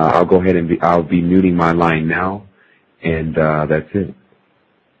 Son, I'll go ahead and I'll be muting my line now, and that's it.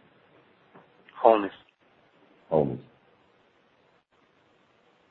 Wholeness.